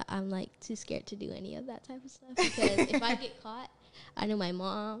 you know that I'm like too scared to do any of that type of stuff because if I get caught, I know my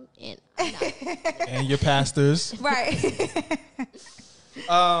mom and I'm not. And your pastors. Right.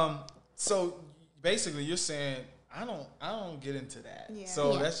 So basically you're saying I don't get into that. Yeah.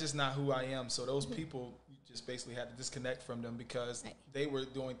 So that's just not who I am. So those people, you just basically had to disconnect from them because they were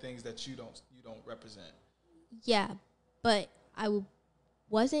doing things that you don't represent. Yeah, but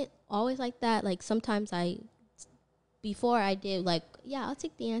wasn't always like that. Like sometimes before I did like, I'll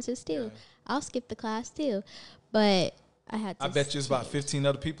take the answers too. Yeah. I'll skip the class too. But I had to. I bet you there's about 15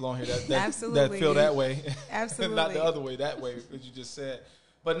 other people on here that Absolutely. that feel that way. Absolutely. Not the other way, that way, as you just said.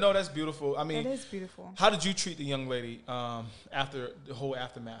 But no, that's beautiful. I mean, it is beautiful. How did you treat the young lady after the whole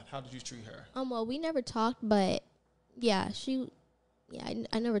aftermath? How did you treat her? Well, we never talked, but I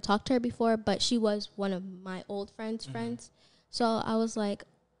never talked to her before, but she was one of my old friends. So I was like,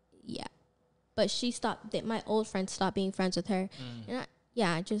 yeah, but my old friends stopped being friends with her, and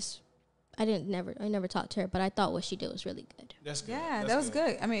I never talked to her, but I thought what she did was really good. That's good. Yeah, that was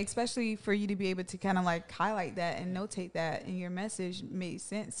good. I mean, especially for you to be able to kind of like highlight that and notate that in your message made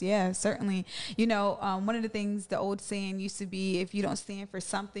sense. Yeah, certainly. You know, one of the things the old saying used to be, if you don't stand for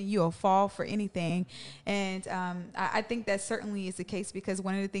something, you'll fall for anything. And I think that certainly is the case because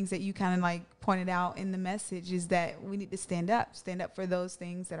one of the things that you kind of like pointed out in the message is that we need to stand up for those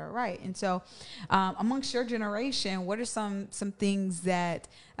things that are right. And so amongst your generation, what are some things that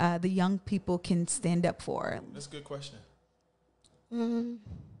the young people can stand up for? That's a good question.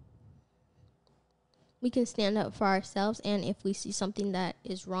 We can stand up for ourselves, and if we see something that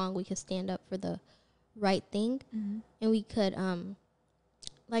is wrong, we can stand up for the right thing. And we could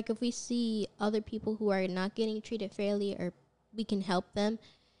like if we see other people who are not getting treated fairly, or we can help them,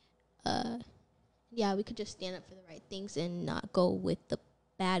 we could just stand up for the right things and not go with the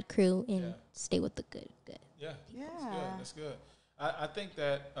bad crew and stay with the good. Yeah. That's good. I think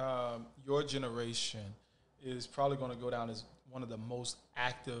that your generation is probably going to go down as one of the most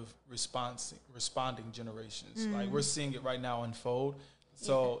active responding generations. Like we're seeing it right now unfold.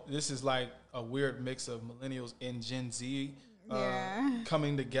 So this is like a weird mix of millennials and Gen Z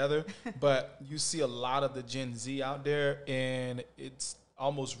coming together. But you see a lot of the Gen Z out there, and it's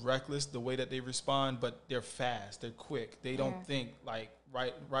almost reckless the way that they respond, but they're fast, they're quick. They don't think like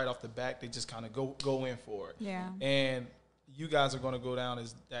right off the bat. They just kind of go in for it. Yeah. And you guys are going to go down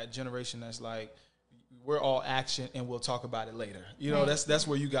as that generation that's like, we're all action and we'll talk about it later. You know, that's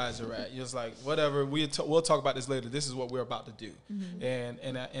where you guys are at. You're just like, whatever, we'll talk about this later. This is what we're about to do.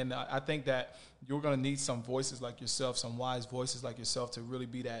 And I think that you're going to need some voices like yourself, some wise voices like yourself to really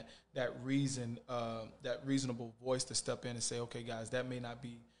be that reasonable voice to step in and say, okay, guys, that may not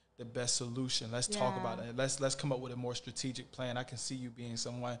be the best solution. Let's talk about it. Let's come up with a more strategic plan. I can see you being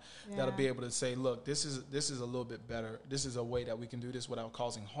someone that'll be able to say, look, this is a little bit better. This is a way that we can do this without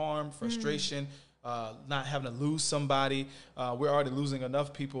causing harm, frustration, not having to lose somebody. We're already losing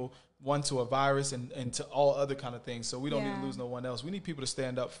enough people, one to a virus and to all other kind of things. So we don't need to lose no one else. We need people to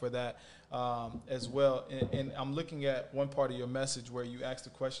stand up for that as well. And I'm looking at one part of your message where you asked the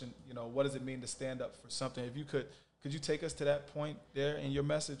question, you know, what does it mean to stand up for something? If you could you take us to that point there in your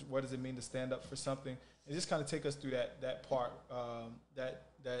message? What does it mean to stand up for something? And just kind of take us through that part.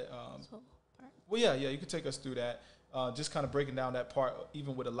 You could take us through that. Just kind of breaking down that part,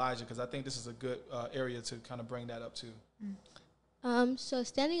 even with Elijah, because I think this is a good area to kind of bring that up too. So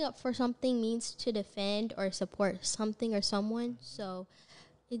standing up for something means to defend or support something or someone. So,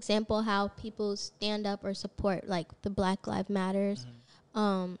 example, how people stand up or support like the Black Lives Matters.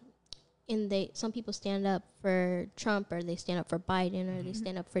 And some people stand up for Trump, or they stand up for Biden, or they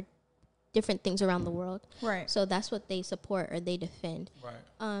stand up for different things around the world. Right. So that's what they support or they defend. Right.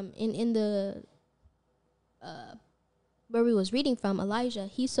 In the where we was reading from, Elijah,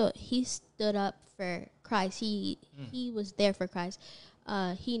 he stood up for Christ. He was there for Christ.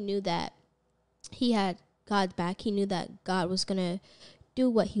 He knew that he had God's back. He knew that God was gonna do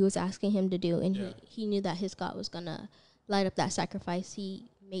what he was asking him to do, and he knew that his God was gonna light up that sacrifice. He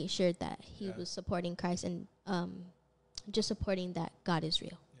made sure that he was supporting Christ and just supporting that God is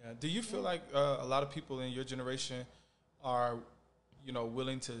real. Yeah. Do you feel like a lot of people in your generation are,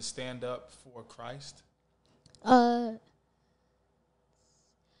 willing to stand up for Christ?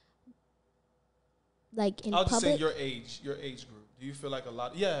 Like in I'll public? just say your age group. Do you feel like a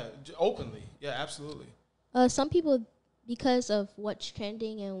lot? Yeah, openly. Yeah, absolutely. Some people, because of what's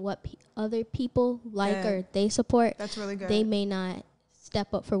trending and what other people like or they support, that's really good. They may not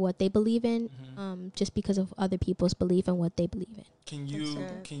step up for what they believe in, just because of other people's belief in what they believe in. Can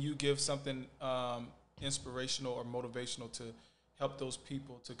you give something inspirational or motivational to help those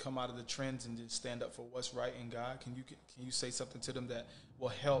people to come out of the trends and just stand up for what's right in God? Can you say something to them that will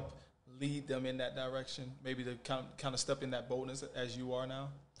help lead them in that direction? Maybe to kind of step in that boldness as you are now.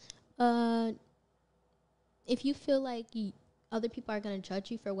 If you feel like other people are going to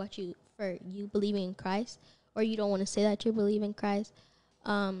judge you for you believing in Christ, or you don't want to say that you believe in Christ,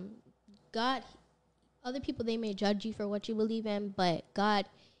 God, other people, they may judge you for what you believe in, but God,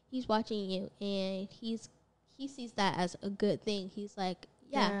 He's watching you, and He sees that as a good thing. He's like,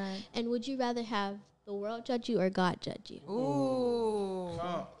 yeah. And would you rather have the world judge you or God judge you? Ooh.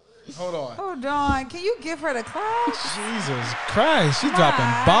 Hold on. Can you give her the clap? Jesus Christ. She's dropping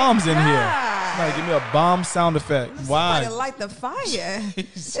bombs in here. Somebody give me a bomb sound effect. Why? Somebody light the fire.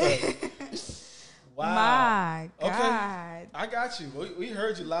 Wow. My God. Okay. I got you. We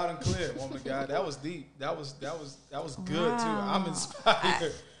heard you loud and clear, woman of God. That was deep. That was good too. I'm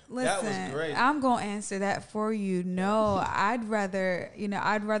inspired. Listen, that was great. I'm going to answer that for you. No, I'd rather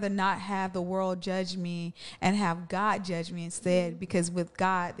not have the world judge me and have God judge me instead, because with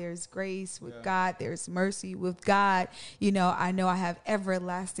God, there's grace. With God, there's mercy. With God, I know I have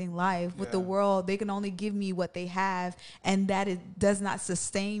everlasting life. With the world, they can only give me what they have, and that does not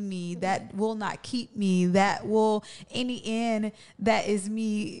sustain me. That will not keep me. That will, in the end, that is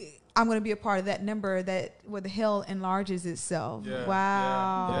me. I'm going to be a part of that number where the hell enlarges itself. Yeah,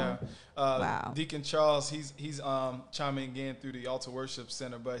 wow. Yeah. Wow. Deacon Charles, he's chiming in through the Altar Worship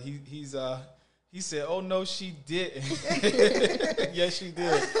Center, but he said, "Oh no, she didn't." Yes, she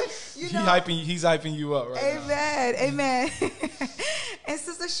did. He's hyping you up right now. Amen. And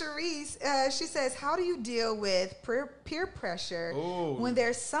Sister Sharice, she says, how do you deal with peer pressure when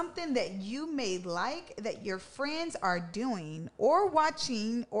there's something that you may like that your friends are doing or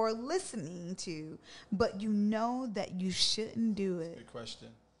watching or listening to, but you know that you shouldn't do it? Good question.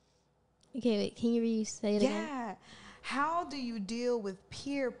 Okay, wait, can you re-say it again? Yeah. How do you deal with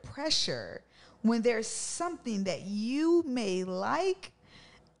peer pressure when there's something that you may like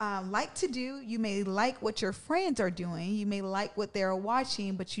to do, you may like what your friends are doing, you may like what they're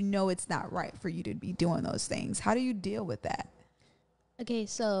watching, but you know it's not right for you to be doing those things? How do you deal with that? Okay,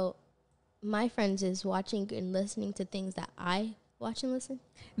 so my friends is watching and listening to things that I watch and listen.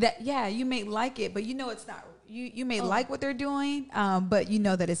 You may like it, but you know it's not. You may like what they're doing, but you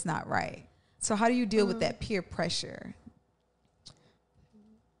know that it's not right. So how do you deal with that peer pressure?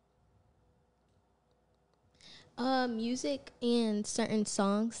 Music and certain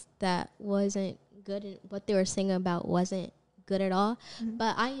songs that wasn't good and what they were singing about wasn't good at all. Mm-hmm.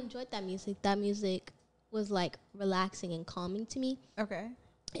 But I enjoyed that music. That music was like relaxing and calming to me. Okay.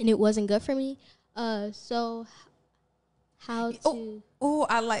 And it wasn't good for me. So how to...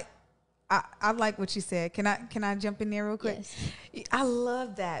 I like what you said. Can I jump in there real quick? Yes. I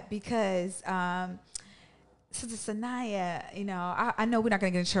love that because Sister Cinyia, I know we're not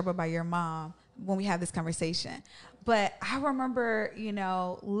going to get in trouble by your mom when we have this conversation, but I remember,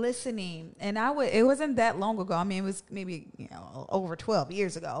 listening, and it wasn't that long ago. I mean, it was maybe, over 12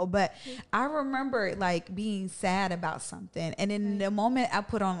 years ago, but I remember like being sad about something. And in the moment I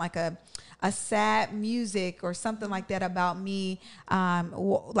put on like a sad music or something like that about me, I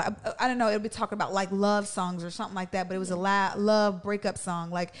don't know, it'll be talking about like love songs or something like that, but it was a love breakup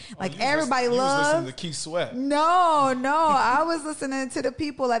song, like everybody loves. You was listening to Keith Sweat. No, I was listening to the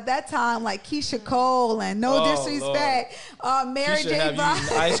people at that time, like Keisha Cole and No Disrespect, Mary J. Blige.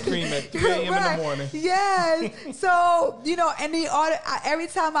 Have you ice cream at 3 a.m. in the morning. Yes. So, and every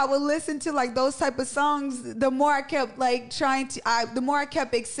time I would listen to like those type of songs, the more I kept like the more I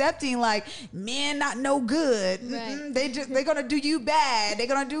kept accepting like, men not no good. Right. They're gonna do you bad. They're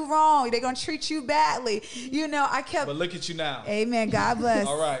gonna do wrong. They're gonna treat you badly. I kept. But look at you now. Amen. God bless.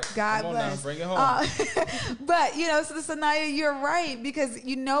 All right. God Come bless. On now, bring it home. But so Cinyia, you're right, because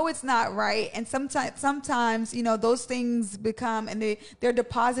it's not right, and sometimes those things become, and they're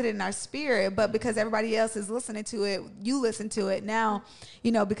deposited in our spirit. But because everybody else is listening to it, you listen to it now.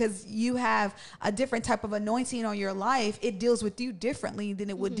 Because you have a different type of anointing on your life, it deals with you differently than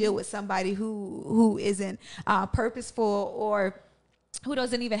it would deal with somebody who isn't purposeful or who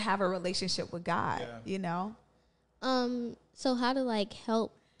doesn't even have a relationship with God. So how to like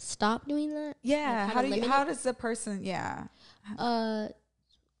help stop doing that? Yeah. Like how does the person? Yeah.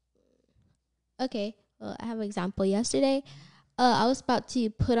 Okay. Well, I have an example. Yesterday, I was about to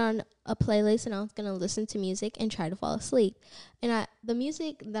put on a playlist and I was gonna listen to music and try to fall asleep. And the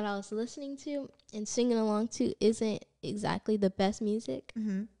music that I was listening to and singing along to isn't exactly the best music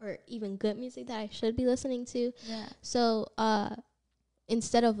or even good music that I should be listening to. Yeah. So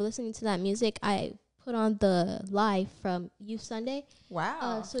instead of listening to that music, I put on the live from Youth Sunday.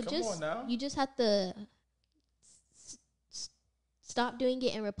 Wow. So you just have to stop doing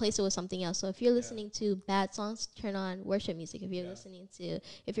it and replace it with something else. So if you're listening to bad songs, turn on worship music. If you're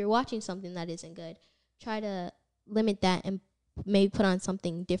if you're watching something that isn't good, try to limit that and maybe put on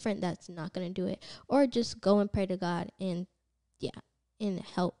something different that's not going to do it. Or just go and pray to God and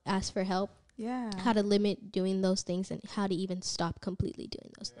ask for help. Yeah. How to limit doing those things and how to even stop completely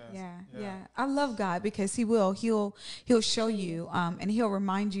doing those things. Yeah. I love God because he'll show you and he'll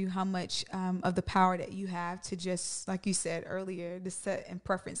remind you how much of the power that you have to just, like you said earlier, to set and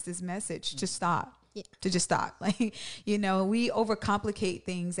preference this message to stop. Yeah. To just stop. Like, we overcomplicate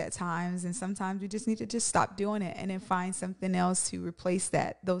things at times, and sometimes we just need to just stop doing it and then find something else to replace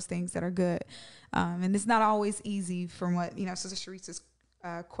those things that are good. And it's not always easy from what, Sister Sharice's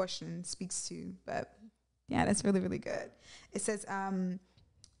question speaks to, but yeah, that's really, really good. It says, Pastor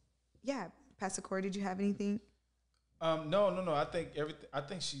Corey, did you have anything? No. I think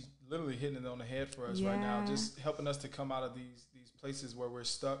she's literally hitting it on the head for us right now, just helping us to come out of these places where we're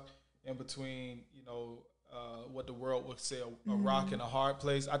stuck in between, what the world would say a rock and a hard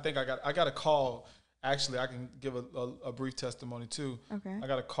place. I think I got a call. Actually, I can give a brief testimony too. Okay. I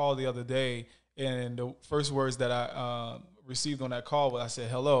got a call the other day, and the first words that I received on that call was, I said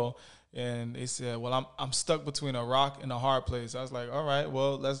hello, and they said, well, I'm stuck between a rock and a hard place. I was like, all right,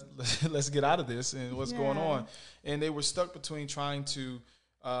 well, let's get out of this and what's going on. And they were stuck between trying to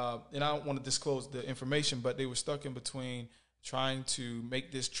and I don't want to disclose the information, but they were stuck in between trying to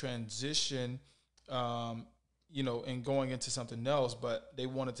make this transition and going into something else, but they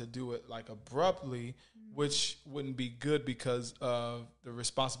wanted to do it like abruptly, which wouldn't be good because of the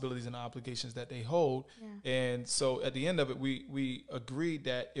responsibilities and the obligations that they hold. Yeah. And so at the end of it, we agreed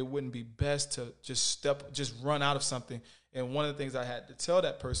that it wouldn't be best to just run out of something. And one of the things I had to tell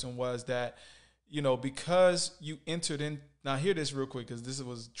that person was that, because you entered in, now hear this real quick, because this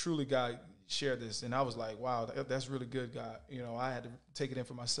was truly God shared this, and I was like, wow, that's really good, God. I had to take it in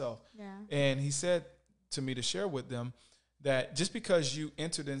for myself. Yeah. And he said to me to share with them that just because you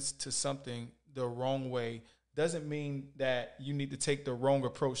entered into something the wrong way doesn't mean that you need to take the wrong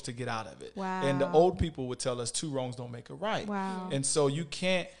approach to get out of it. Wow. And the old people would tell us 2 wrongs don't make a right. Wow. And so you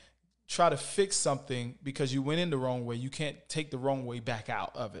can't try to fix something because you went in the wrong way. You can't take the wrong way back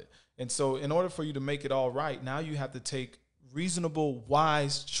out of it. And so in order for you to make it all right, now you have to take reasonable,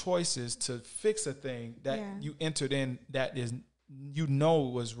 wise choices to fix a thing that you entered in that is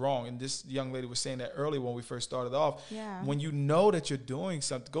was wrong. And this young lady was saying that earlier when we first started off. Yeah. When you know that you're doing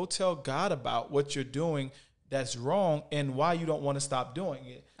something, go tell God about what you're doing that's wrong and why you don't want to stop doing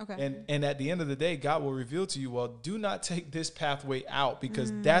it. Okay. And at the end of the day, God will reveal to you, well, do not take this pathway out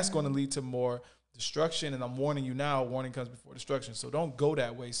because that's going to lead to more destruction. And I'm warning you now, warning comes before destruction. So don't go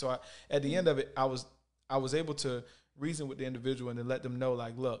that way. So at the end of it, I was able to reason with the individual and to let them know,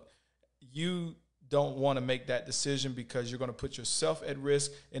 like, look, you don't want to make that decision because you're going to put yourself at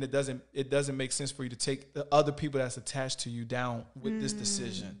risk, and it doesn't make sense for you to take the other people that's attached to you down with this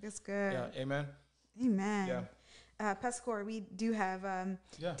decision. That's good. Yeah. Amen. Yeah. Pastor Corey, we do have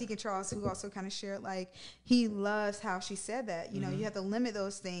Deacon Charles, who also kind of shared, like, he loves how she said that, you have to limit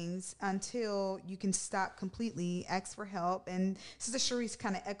those things until you can stop completely, ask for help. And Sister Sharice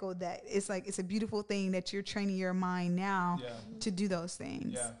kind of echoed that. It's like, it's a beautiful thing that you're training your mind now to do those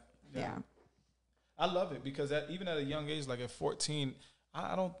things. Yeah. I love it because even at a young age, like at 14,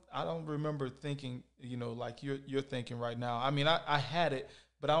 I don't remember thinking, like you're thinking right now. I mean, I had it,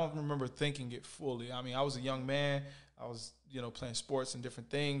 but I don't remember thinking it fully. I mean, I was a young man. I was, playing sports and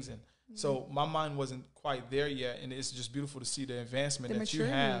different things. And so my mind wasn't quite there yet. And it's just beautiful to see the advancement that you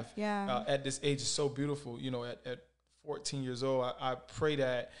have at this age. Is so beautiful. At 14 years old, I pray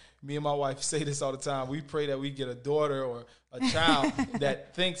that, me and my wife say this all the time, we pray that we get a daughter or a child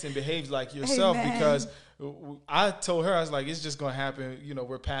that thinks and behaves like yourself. Amen. Because I told her, I was like, it's just going to happen.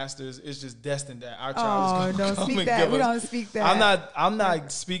 We're pastors. It's just destined that our child is going to come and give us. We don't speak that. I'm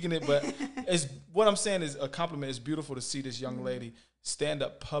not speaking it, but it's what I'm saying is a compliment. It's beautiful to see this young lady stand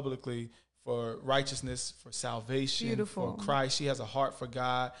up publicly for righteousness, for salvation, for Christ. She has a heart for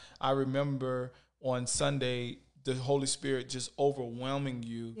God. I remember on Sunday, the Holy Spirit just overwhelming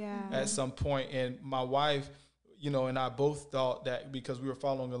you at some point. And my wife, and I both thought that because we were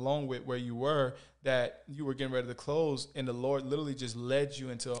following along with where you were, that you were getting ready to close, and the Lord literally just led you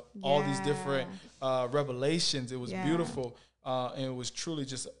into all these different revelations. It was beautiful. And it was truly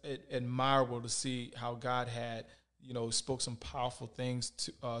just admirable to see how God had, spoke some powerful things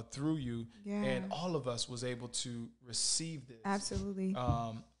through you. Yeah. And all of us was able to receive this. Absolutely.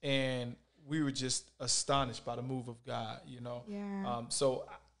 And we were just astonished by the move of God, Yeah. So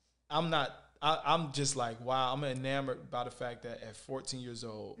I'm just like, wow, I'm enamored by the fact that at 14 years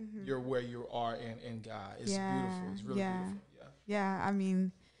old, you're where you are in God. It's beautiful. It's really beautiful. Yeah. I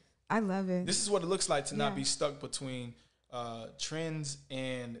mean, I love it. This is what it looks like to not be stuck between trends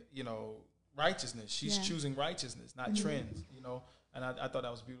and, righteousness. She's choosing righteousness, not trends, and I thought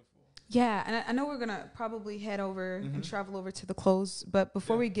that was beautiful. Yeah, and I know we're going to probably head over and travel over to the close, but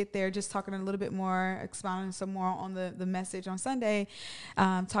before we get there, just talking a little bit more, expounding some more on the message on Sunday,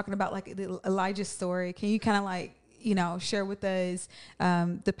 talking about like the Elijah story. Can you kind of like, share with us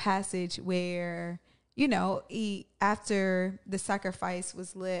the passage where, he, after the sacrifice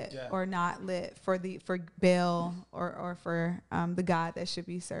was lit or not lit for Baal or for the God that should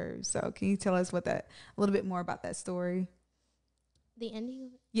be served. So can you tell us a little bit more about that story? The ending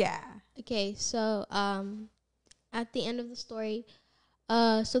of it? Yeah. Okay, so at the end of the story,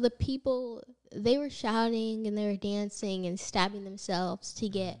 so the people, they were shouting and they were dancing and stabbing themselves to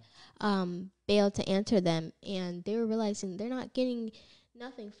get Baal to answer them, and they were realizing they're not getting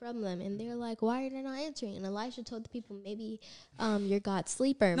nothing from them, and they're like, why are they not answering? And Elijah told the people, maybe you're God's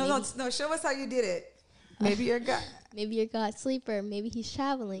sleeper. No, show us how you did it. Maybe you're God. Maybe you're God's sleeper. Maybe he's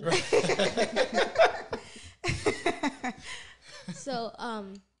traveling. So,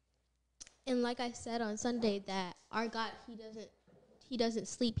 and like I said on Sunday, that our God, he doesn't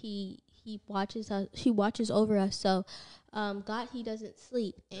sleep. He watches us. He watches over us. So, God, he doesn't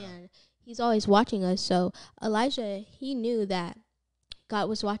sleep, and he's always watching us. So Elijah, he knew that God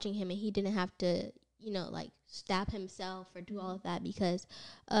was watching him, and he didn't have to, like stab himself or do all of that, because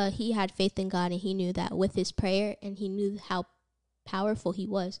he had faith in God, and he knew that with his prayer, and he knew how powerful he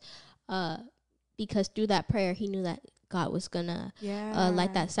was, because through that prayer, he knew that God was gonna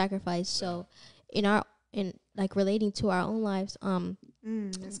light that sacrifice. So in like relating to our own lives,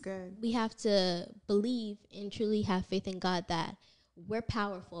 that's good. We have to believe and truly have faith in God that we're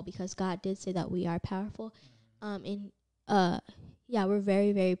powerful, because God did say that we are powerful. We're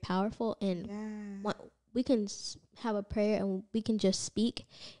very, very powerful, and we can have a prayer and we can just speak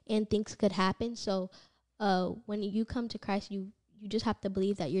and things could happen. So when you come to Christ, you just have to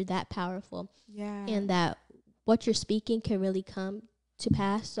believe that you're that powerful, and that what you're speaking can really come to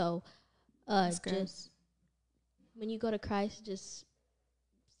pass. So just when you go to Christ, just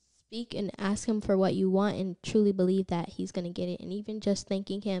speak and ask him for what you want, and truly believe that he's going to get it. And even just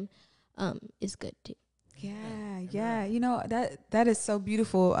thanking him is good too. Yeah. That is so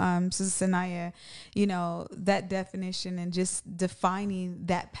beautiful, Sister Cinyia. That definition and just defining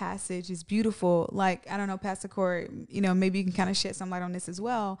that passage is beautiful. Like, I don't know, Pastor Corey, maybe you can kind of shed some light on this as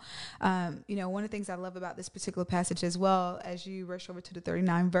well. One of the things I love about this particular passage as well, as you rush over to the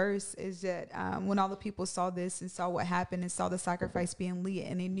 39th verse, is that when all the people saw this and saw what happened and saw the sacrifice being lit,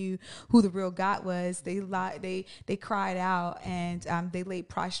 and they knew who the real God was, they cried out, and they laid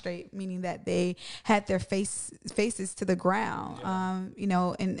prostrate, meaning that they had their faces to the ground,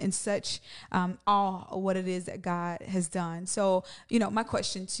 in such awe of what it is that God has done. So, my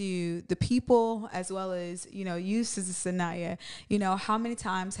question to the people, as well as, you, Sister Cinyia, how many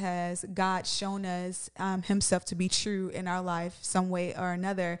times has God shown us himself to be true in our life some way or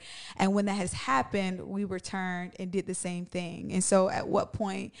another? And when that has happened, we returned and did the same thing. And so at what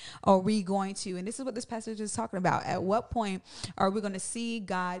point are we going to, and this is what this passage is talking about, at what point are we going to see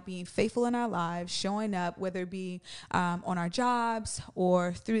God being faithful in our lives, showing up, whether it be on our jobs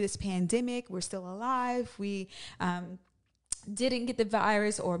or through this pandemic? We're still alive. We didn't get the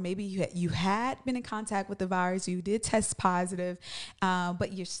virus, or maybe you had been in contact with the virus, you did test positive,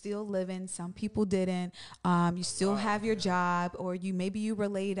 but you're still living. Some people didn't. You still have your job, or maybe you were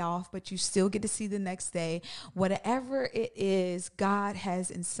laid off, but you still get to see the next day. Whatever it is, God has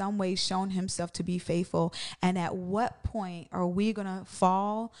in some way shown himself to be faithful. And at what point are we going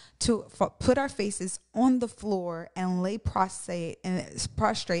to put our faces on the floor and lay prostrate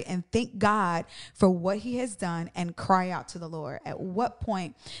and thank God for what he has done and cry out to the Lord? At what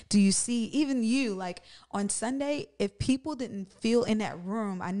point do you see, even you, like on Sunday, if people didn't feel in that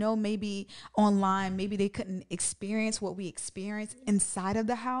room, I know maybe online, maybe they couldn't experience what we experienced inside of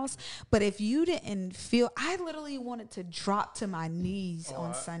the house, but if you didn't feel, I literally wanted to drop to my knees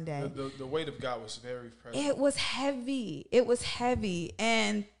on Sunday. The weight of God was very present. It was heavy.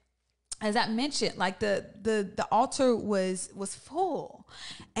 And as I mentioned, like the altar was full,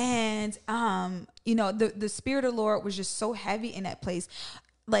 and the Spirit of the Lord was just so heavy in that place.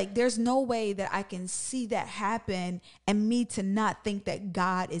 like, there's no way that I can see that happen and me to not think that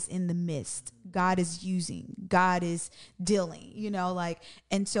God is in the midst. God is using, God is dealing, you know, like,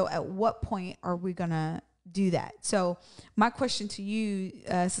 and so at what point are we going to do that? So my question to you,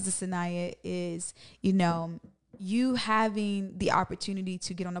 Sister Cinyia, is, you know, you having the opportunity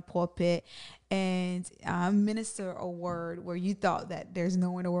to get on a pulpit and minister a word where you thought that there's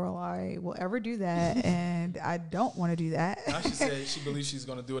no one in the world I will ever do that, and I don't want to do that. Now she said she believes she's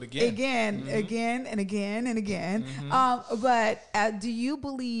going to do it again. Again and again. But do you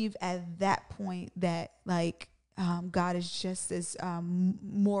believe at that point that, like, God is just as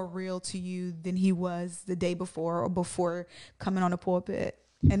more real to you than he was the day before or before coming on the pulpit?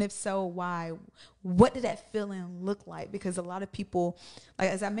 And if so, why? What did that feeling look like? Because a lot of people, like,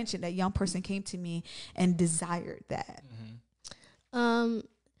 as I mentioned, that young person came to me and desired that.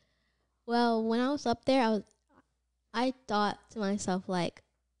 Well, when I was up there, I thought to myself, like,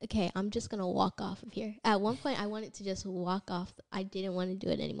 okay, I'm just going to walk off of here. At one point, I wanted to just walk off. I didn't want to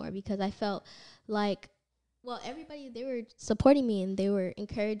do it anymore because I felt like, well, everybody, they were supporting me and they were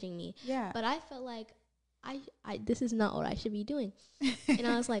encouraging me. Yeah. But I felt like, this is not what I should be doing. And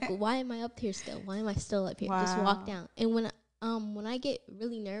I was like, why am I up here still? Why am I still up here? Wow. Just walk down. And when I get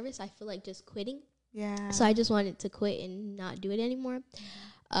really nervous, I feel like just quitting. Yeah. So I just wanted to quit and not do it anymore.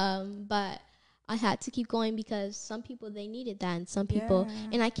 But I had to keep going because some people, they needed that. And some people,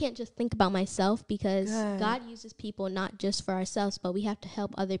 and I can't just think about myself because God uses people not just for ourselves, but we have to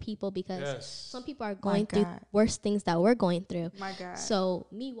help other people because some people are going through worse things that we're going through. My God. So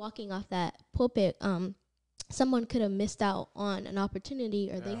me walking off that pulpit, someone could have missed out on an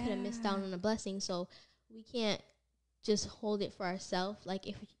opportunity or they could have missed out on a blessing. So we can't just hold it for ourselves. Like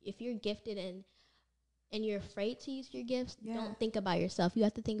if you're gifted and you're afraid to use your gifts, don't think about yourself. You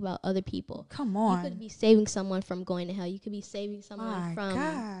have to think about other people. Come on. You could be saving someone from going to hell. You could be saving someone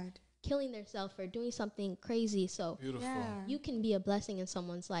from killing themselves or doing something crazy. So you can be a blessing in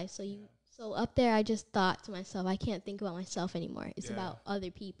someone's life. So up there, I just thought to myself, I can't think about myself anymore. It's about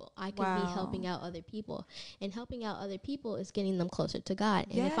other people. I can be helping out other people. And helping out other people is getting them closer to God.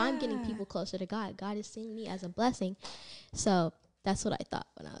 And if I'm getting people closer to God, God is seeing me as a blessing. So that's what I thought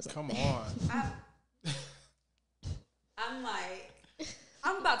when I was Come up there. on. I'm like,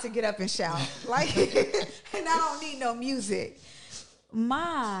 I'm about to get up and shout. Like, and I don't need no music.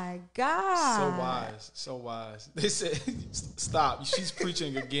 My God. So wise. They said, stop. She's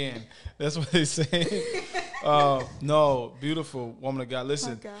preaching again. That's what they say. No, beautiful woman of God.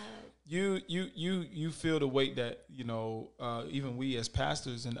 Listen, God. You feel the weight that, you know, even we as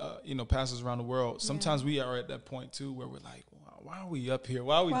pastors and, you know, pastors around the world, sometimes we are at that point too where we're like, why are we up here?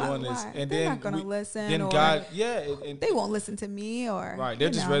 Why are we doing this? And they're then not going to listen. Then God, and they won't listen to me or. Right.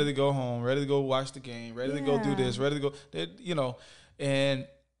 They're just ready to go home, ready to go watch the game, ready to go do this, ready to go, you know. And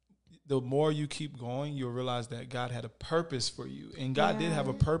the more you keep going, you'll realize that God had a purpose for you. And God did have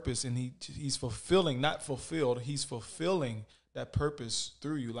a purpose, and he's fulfilling, not fulfilled, he's fulfilling that purpose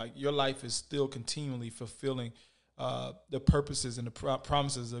through you. Like, your life is still continually fulfilling the purposes and the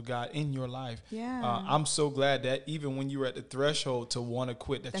promises of God in your life. Yeah. I'm so glad that even when you were at the threshold to want to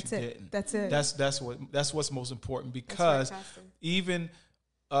quit, that you didn't. That's it. That's what's most important, because even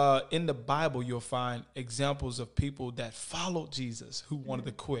in the Bible, you'll find examples of people that followed Jesus who wanted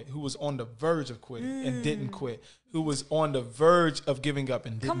to quit, who was on the verge of quitting and didn't quit, who was on the verge of giving up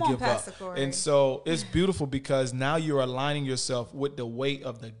and didn't give up. Corey. And so it's beautiful because now you're aligning yourself with the weight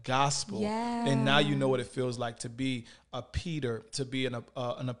of the gospel. Yeah. And now you know what it feels like to be a Peter, to be an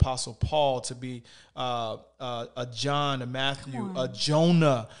Apostle Paul, to be a John, a Matthew, a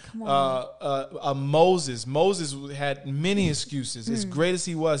Jonah, a Moses. Moses had many excuses. As great as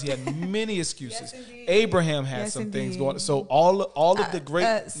he was, he had many excuses. Abraham had some things going. So all of the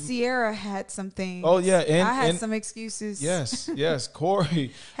great. Sierra had some things. Oh yeah, and I had some excuses. Yes.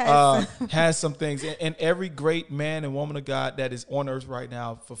 Corey has some things, and every great man and woman of God that is on earth right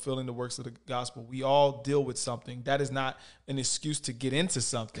now fulfilling the works of the gospel, we all deal with something. That is not an excuse to get into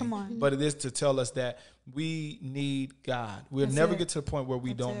something, but it is to tell us that we need God. We'll never get to the point where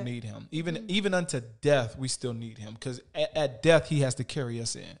we don't need him. Even unto death, we still need him, because at death, he has to carry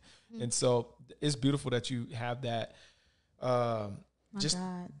us in. And so it's beautiful that you have that,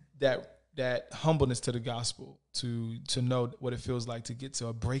 that humbleness to the gospel. to know what it feels like to get to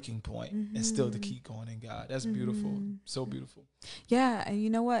a breaking point and still to keep going in God. That's beautiful. So beautiful. Yeah. And you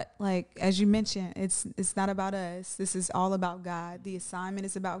know what? Like, as you mentioned, it's not about us. This is all about God. The assignment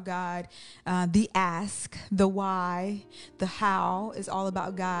is about God. The ask, the why, the how is all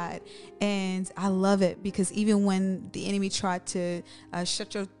about God. And I love it because even when the enemy tried to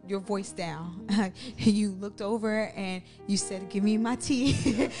shut your voice down, you looked over and you said, give me my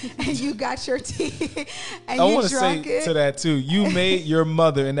tea. And you got your tea. And I want to say to that too, you made your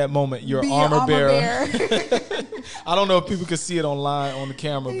mother in that moment your armor bearer. I don't know if people could see it online on the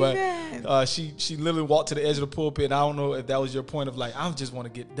camera, but she literally walked to the edge of the pulpit. And I don't know if that was your point of like, I just want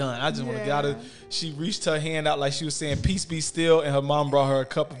to get done. I just want to get out of. She reached her hand out like she was saying, peace be still. And her mom brought her a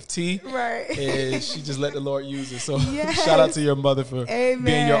cup of tea. Right. And she just let the Lord use it. So shout out to your mother for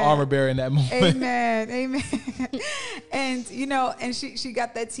being your armor bearer in that moment. Amen. And, and she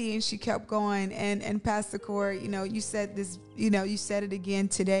got that tea and she kept going. And Pastor Core, you said this, you said it again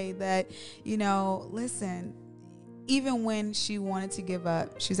today that, listen, even when she wanted to give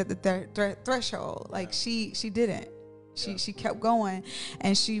up, she's at the threshold. Like she didn't. She kept going,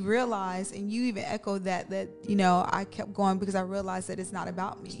 and she realized, and you even echoed that I kept going because I realized that it's not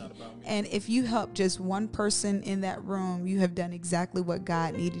about me. It's not about me. And if you help just one person in that room, you have done exactly what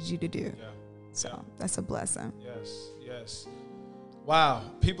God needed you to do. Yeah. So that's a blessing. Yes. Wow,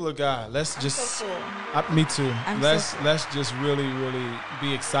 people of God, let's just. So cool. Me too. Let's just really, really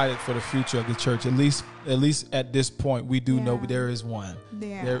be excited for the future of the church. At least at this point, we do know there is one.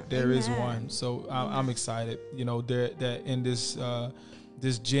 There is one. So I'm excited. That in this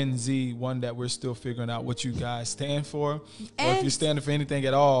Gen Z, one that we're still figuring out what you guys stand for, or if you're standing for anything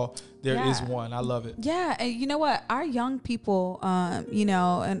at all. There is one. I love it. Yeah. And you know what? Our young people,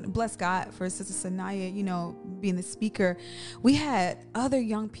 and bless God for Sister Cinyia, being the speaker, we had other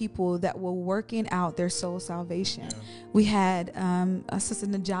young people that were working out their soul salvation. Yeah. We had Sister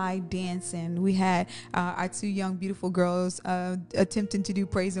Najai dancing. We had our two young, beautiful girls attempting to do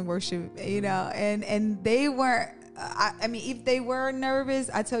praise and worship, and they weren't. I mean, if they were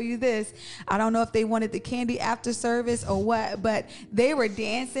nervous, I tell you this, I don't know if they wanted the candy after service or what, but they were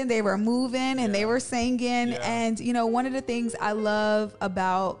dancing, they were moving, and they were singing. And, one of the things I love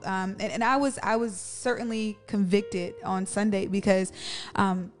about, and I was certainly convicted on Sunday because,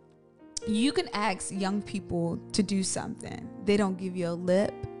 you can ask young people to do something. They don't give you a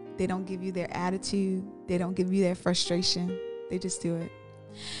lip. They don't give you their attitude. They don't give you their frustration. They just do it.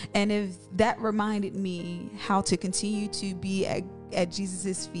 And if that reminded me how to continue to be at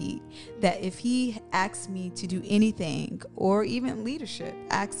Jesus's feet, that if he asks me to do anything, or even leadership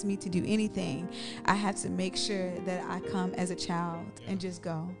asks me to do anything, I have to make sure that I come as a child and just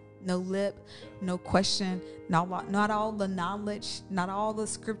go. No lip, no question, not all the knowledge, not all the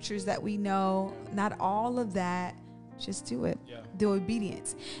scriptures that we know, not all of that. Just do it. Do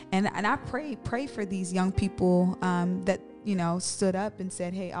obedience. And I pray for these young people that stood up and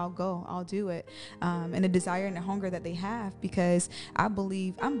said, hey, I'll go, I'll do it. And a desire and a hunger that they have, because I'm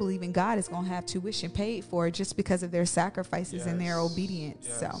believing God is going to have tuition paid for just because of their sacrifices and their obedience.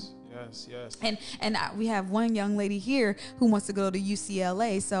 Yes. And we have one young lady here who wants to go to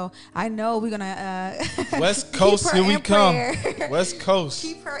UCLA. So I know we're going to West Coast, here we come. West Coast.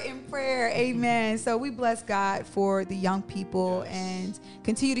 Keep her in prayer. Amen. So we bless God for the young people and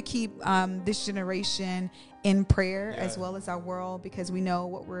continue to keep this generation in prayer as well as our world, because we know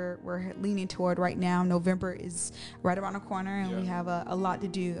what we're leaning toward right now. November is right around the corner, and we have a lot to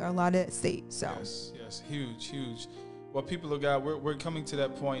do, a lot at stake. So yes, huge. Well, people of God, we're coming to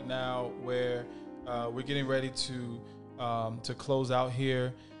that point now where we're getting ready to close out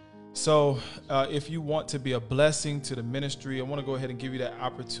here. So if you want to be a blessing to the ministry, I want to go ahead and give you that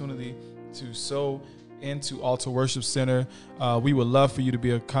opportunity to sow into Altar Worship Center. We would love for you to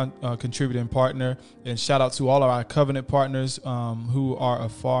be a contributing partner, and shout out to all of our covenant partners who are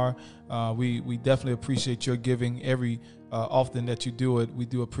afar. We definitely appreciate your giving every often that you do it. We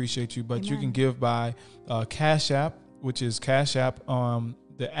do appreciate you, but Amen. You can give by Cash App, which is Cash App.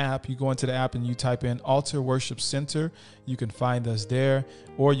 The app, you go into the app and you type in Altar Worship Center. You can find us there,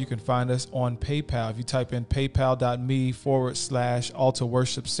 or you can find us on PayPal. If you type in paypal.me/Altar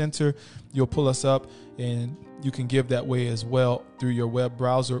Worship Center, you'll pull us up, and you can give that way as well through your web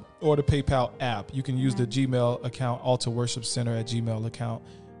browser or the PayPal app. You can use the Gmail account, Altar Worship Center at Gmail account,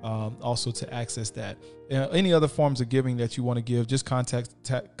 also to access that. Any other forms of giving that you want to give, just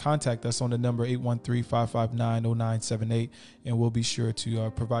contact us on the number 813-559-0978, and we'll be sure to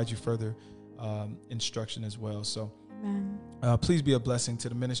provide you further instruction as well. So Amen. Please be a blessing to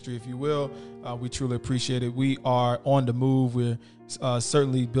the ministry, if you will. We truly appreciate it. We are on the move. We're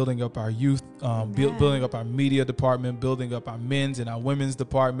certainly building up our youth, building up our media department, building up our men's and our women's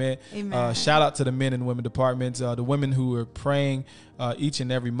department. Shout out to the men and women departments, the women who are praying each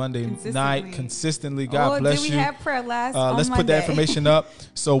and every Monday night consistently. God bless you. We have prayer last let's on put that information up.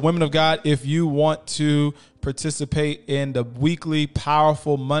 So, women of God, if you want to participate in the weekly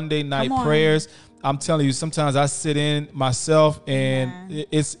powerful Monday night prayers, I'm telling you, sometimes I sit in myself and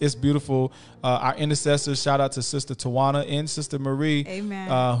it's beautiful. Our intercessors, shout out to Sister Tawana and Sister Marie,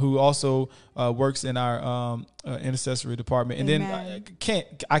 who also works in our intercessory department. And then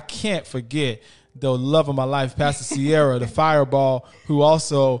I can't forget the love of my life, Pastor Sierra, the fireball, who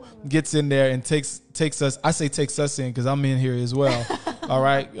also gets in there and takes us. I say takes us in because I'm in here as well. All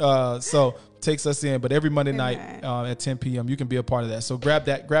right. So takes us in, but every Monday night at 10 p.m. you can be a part of that. So grab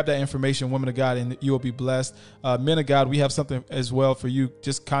that information, women of God, and you will be blessed. Men of God, we have something as well for you.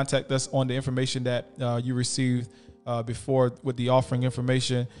 Just contact us on the information that you received before with the offering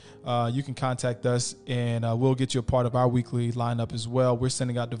information. You can contact us and we'll get you a part of our weekly lineup as well. We're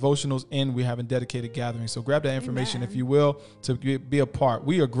sending out devotionals and we're having dedicated gatherings. So grab that information, if you will, to be a part.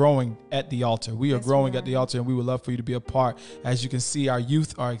 We are growing at the altar. We are growing at the altar, and we would love for you to be a part. As you can see, our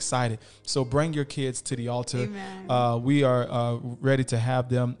youth are excited. So bring your kids to the altar. We are ready to have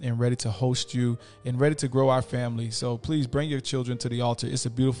them and ready to host you and ready to grow our family. So please bring your children to the altar. It's a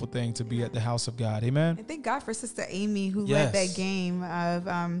beautiful thing to be at the house of God. Amen. And thank God for Sister Amy, who led that game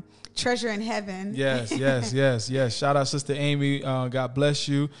of Treasure in Heaven. Yes. Shout out Sister Amy. God bless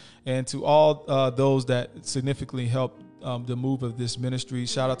you. And to all those that significantly helped the move of this ministry.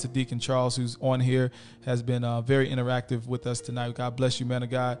 Shout out to Deacon Charles, who's on here, has been very interactive with us tonight. God bless you, man of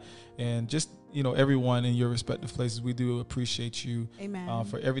God. And just, everyone in your respective places, we do appreciate you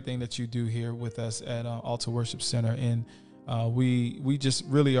for everything that you do here with us at Altar Worship Center. And we just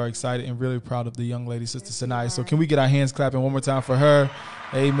really are excited and really proud of the young lady, Sister Cinyia. So can we get our hands clapping one more time for her?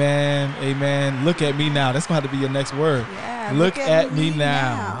 Amen. Amen. Look at me now. That's going to have to be your next word. Yeah, look at me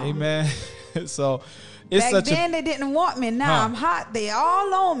now. Amen. So it's back then they didn't want me. Now I'm hot. They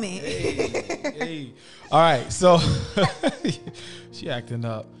all on me. Hey. All right. So she acting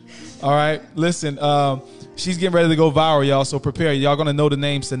up. All right. Listen, she's getting ready to go viral, y'all. So prepare. Y'all going to know the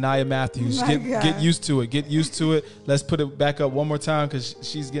name Cinyia Matthews. Get used to it. Get used to it. Let's put it back up one more time because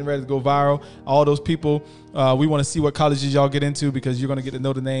she's getting ready to go viral. All those people, we want to see what colleges y'all get into because you're going to get to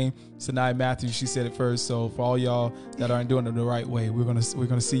know the name Cinyia Matthews. She said it first. So for all y'all that aren't doing it the right way, we're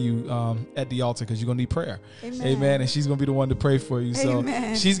gonna see you at the altar because you're going to need prayer. Amen. And she's going to be the one to pray for you. So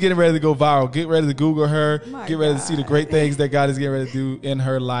she's getting ready to go viral. Get ready to Google her. Get ready to see the great things that God is getting ready to do in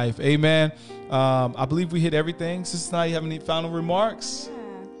her life. Amen. I believe we hit everything. Sister Cinyia, you have any final remarks?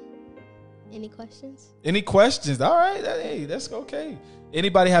 Any questions? Any questions? All right. Hey, that's okay.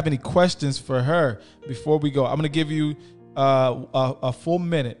 Anybody have any questions for her before we go? I'm going to give you a full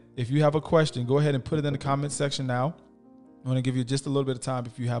minute. If you have a question, go ahead and put it in the comment section now. I'm going to give you just a little bit of time.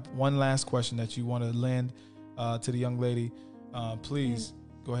 If you have one last question that you want to lend to the young lady, please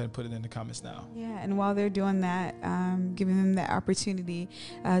go ahead and put it in the comments now. Yeah, and while they're doing that, giving them that opportunity,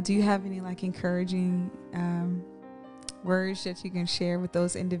 do you have any encouraging words that you can share with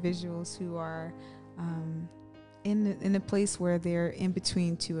those individuals who are in a place where they're in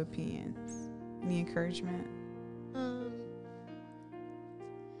between two opinions? Any encouragement?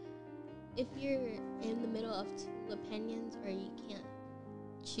 If you're in the middle of two opinions or you can't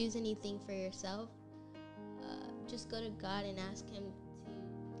choose anything for yourself, just go to God and ask Him to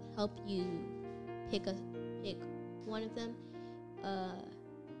help you pick one of them,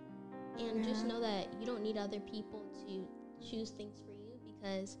 and just know that you don't need other people to choose things for you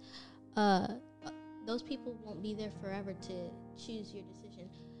because those people won't be there forever to choose your decision.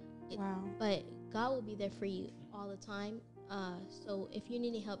 But God will be there for you all the time. So if you need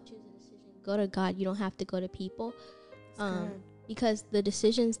any help choosing a decision, go to God. You don't have to go to people. Because the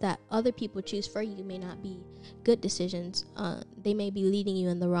decisions that other people choose for you may not be good decisions. They may be leading you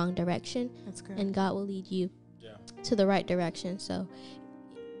in the wrong direction. That's good. And God will lead you to the right direction. So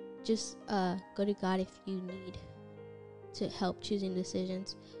just go to God if you need to help choosing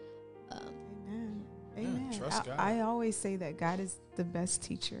decisions. Amen. Amen. Trust God. I always say that God is the best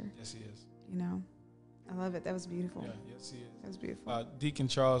teacher. Yes, He is. I love it. That was beautiful. Yeah, yes, He is. That was beautiful. Deacon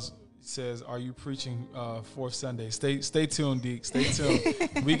Charles says, "Are you preaching fourth Sunday?" Stay tuned, Deke. Stay tuned.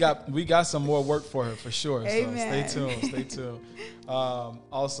 we got some more work for her for sure. Amen. So stay tuned.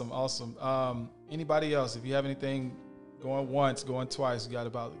 Awesome. Anybody else? If you have anything going once, going twice, we got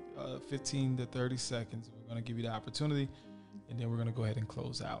about 15 to 30 seconds. We're going to give you the opportunity, and then we're going to go ahead and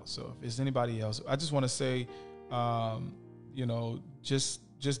close out. So if there's anybody else, I just want to say You know, just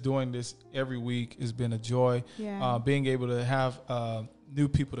doing this every week has been a joy. Yeah. Being able to have new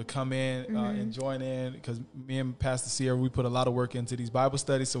people to come in and join in, because me and Pastor Sierra, we put a lot of work into these Bible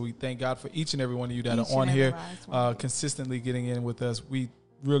studies. So we thank God for each and every one of you that are on here consistently getting in with us. We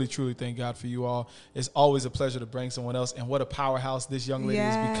really, truly thank God for you all. It's always a pleasure to bring someone else. And what a powerhouse this young lady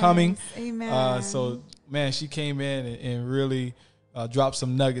is becoming. Amen. So, man, she came in and really dropped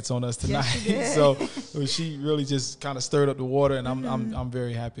some nuggets on us tonight. Yes, so she really just kind of stirred up the water, and I'm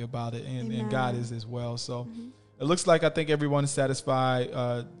very happy about it. And God is as well. So it looks like I think everyone is satisfied.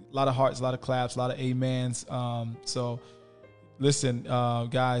 A lot of hearts, a lot of claps, a lot of amens. So listen,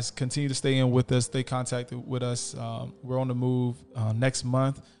 guys, continue to stay in with us. Stay contacted with us. We're on the move next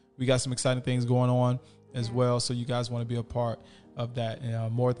month. We got some exciting things going on as well. So you guys want to be a part of that.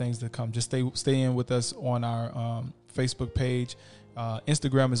 And more things to come. Just stay in with us on our Facebook page.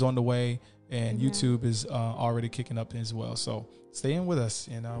 Instagram is on the way, and YouTube is already kicking up as well. So stay in with us,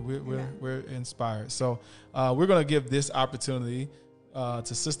 and we're inspired. So we're going to give this opportunity to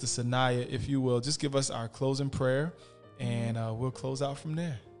Sister Cinyia, if you will, just give us our closing prayer, and we'll close out from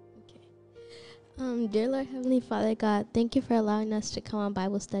there. Dear Lord, Heavenly Father, God, thank you for allowing us to come on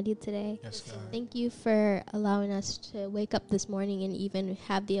Bible study today. Yes, God. Thank you for allowing us to wake up this morning and even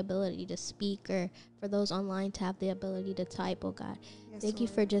have the ability to speak, or for those online to have the ability to type, oh God. Yes, thank you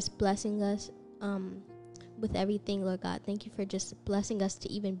for just blessing us with everything, Lord God. Thank you for just blessing us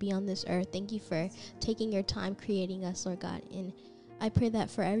to even be on this earth. Thank you for taking your time creating us, Lord God. And I pray that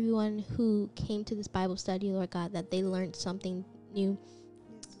for everyone who came to this Bible study, Lord God, that they learned something new.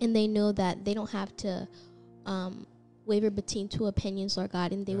 And they know that they don't have to waver between two opinions, Lord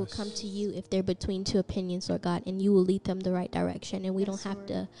God, and they will come to you if they're between two opinions, Lord God, and you will lead them the right direction. And we don't have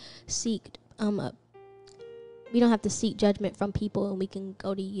to seek judgment from people, and we can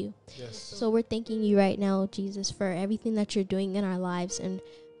go to you. Yes. So we're thanking you right now, Jesus, for everything that you're doing in our lives, and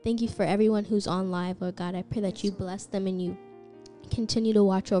thank you for everyone who's on live, Lord God. I pray that you bless them and you continue to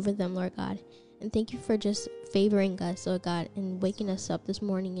watch over them, Lord God. And thank you for just favoring us, Lord God, and waking us up this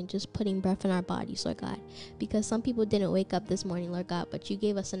morning and just putting breath in our bodies, Lord God. Because some people didn't wake up this morning, Lord God, but you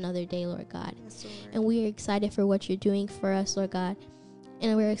gave us another day, Lord God. Yes, Lord. And we are excited for what you're doing for us, Lord God.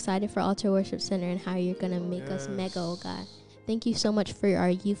 And we're excited for Altar Worship Center and how you're going to make us mega, oh God. Thank you so much for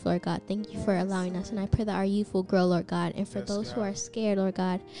our youth, Lord God. Thank you for allowing us. And I pray that our youth will grow, Lord God. And for those who are scared, Lord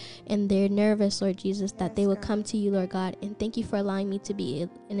God, and they're nervous, Lord Jesus, that they will come to you, Lord God. And thank you for allowing me to be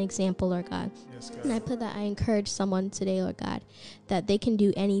an example, Lord God. Yes, God. And I pray that I encourage someone today, Lord God, that they can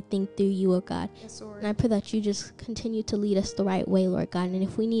do anything through you, Lord God. Yes, Lord. And I pray that you just continue to lead us the right way, Lord God. And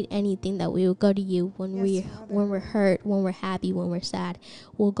if we need anything, that we will go to you when we're hurt, when we're happy, when we're sad.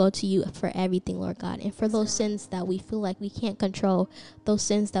 We'll go to you for everything, Lord God. And for those sins that we feel like we can't control, those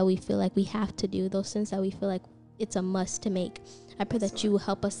sins that we feel like we have to do, those sins that we feel like it's a must to make, I pray that you will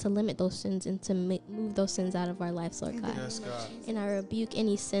help us to limit those sins and to move those sins out of our lives, Lord God. Yes, God. And I rebuke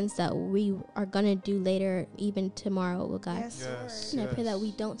any sins that we are going to do later, even tomorrow, Lord God. Yes, And I pray that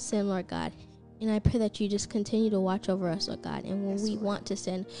we don't sin, Lord God. And I pray that you just continue to watch over us, Lord God. And when we want to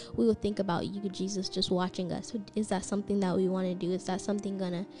sin, we will think about you, Jesus, just watching us. Is that something that we want to do? Is that something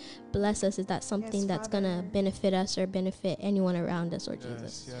going to bless us? Is that something that's going to benefit us or benefit anyone around us, Lord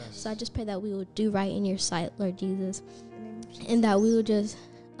Jesus? Yes. So I just pray that we will do right in your sight, Lord Jesus. And that we will just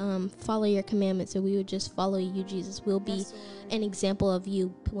follow your commandments, and we would just follow you, Jesus. We'll be an example of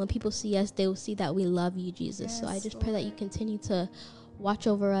you. When people see us, they will see that we love you, Jesus. So I just pray that you continue to watch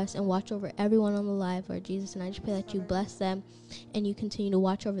over us and watch over everyone on the live, Lord Jesus. And I just pray that you bless them and you continue to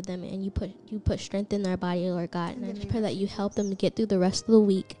watch over them, and you put strength in their body, Lord God. And I just pray that you help them to get through the rest of the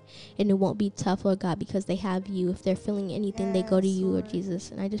week, and it won't be tough, Lord God, because they have you. If they're feeling anything, they go to you, Lord Jesus.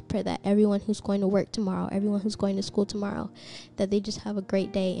 And I just pray that everyone who's going to work tomorrow, everyone who's going to school tomorrow, that they just have a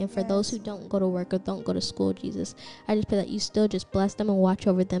great day. And for those who don't go to work or don't go to school, Jesus, I just pray that you still just bless them and watch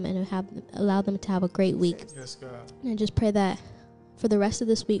over them and allow them to have a great week. Yes, God. And I just pray that for the rest of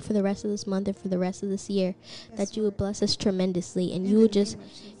this week, for the rest of this month, and for the rest of this year, that you would bless us tremendously, and you would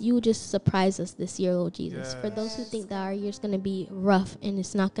just surprise us this year, Lord Jesus. For those who think that our year's going to be rough and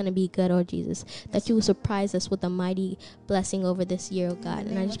it's not going to be good, Lord Jesus, that you will surprise us with a mighty blessing over this year, oh God.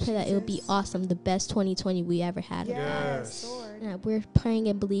 And I just pray that it will be awesome, the best 2020 we ever had, oh God. And we're praying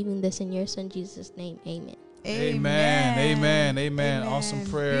and believing this in your Son Jesus' name. Amen. Amen. Amen. Amen. Awesome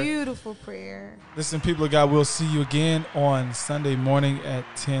prayer. Beautiful prayer. Listen, people of God, we'll see you again on Sunday morning at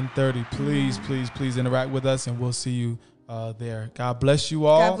 10:30. Please interact with us, and we'll see you there. God bless you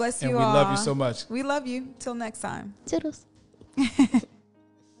all. God bless you all. And we love you so much. We love you. Till next time. Toodles.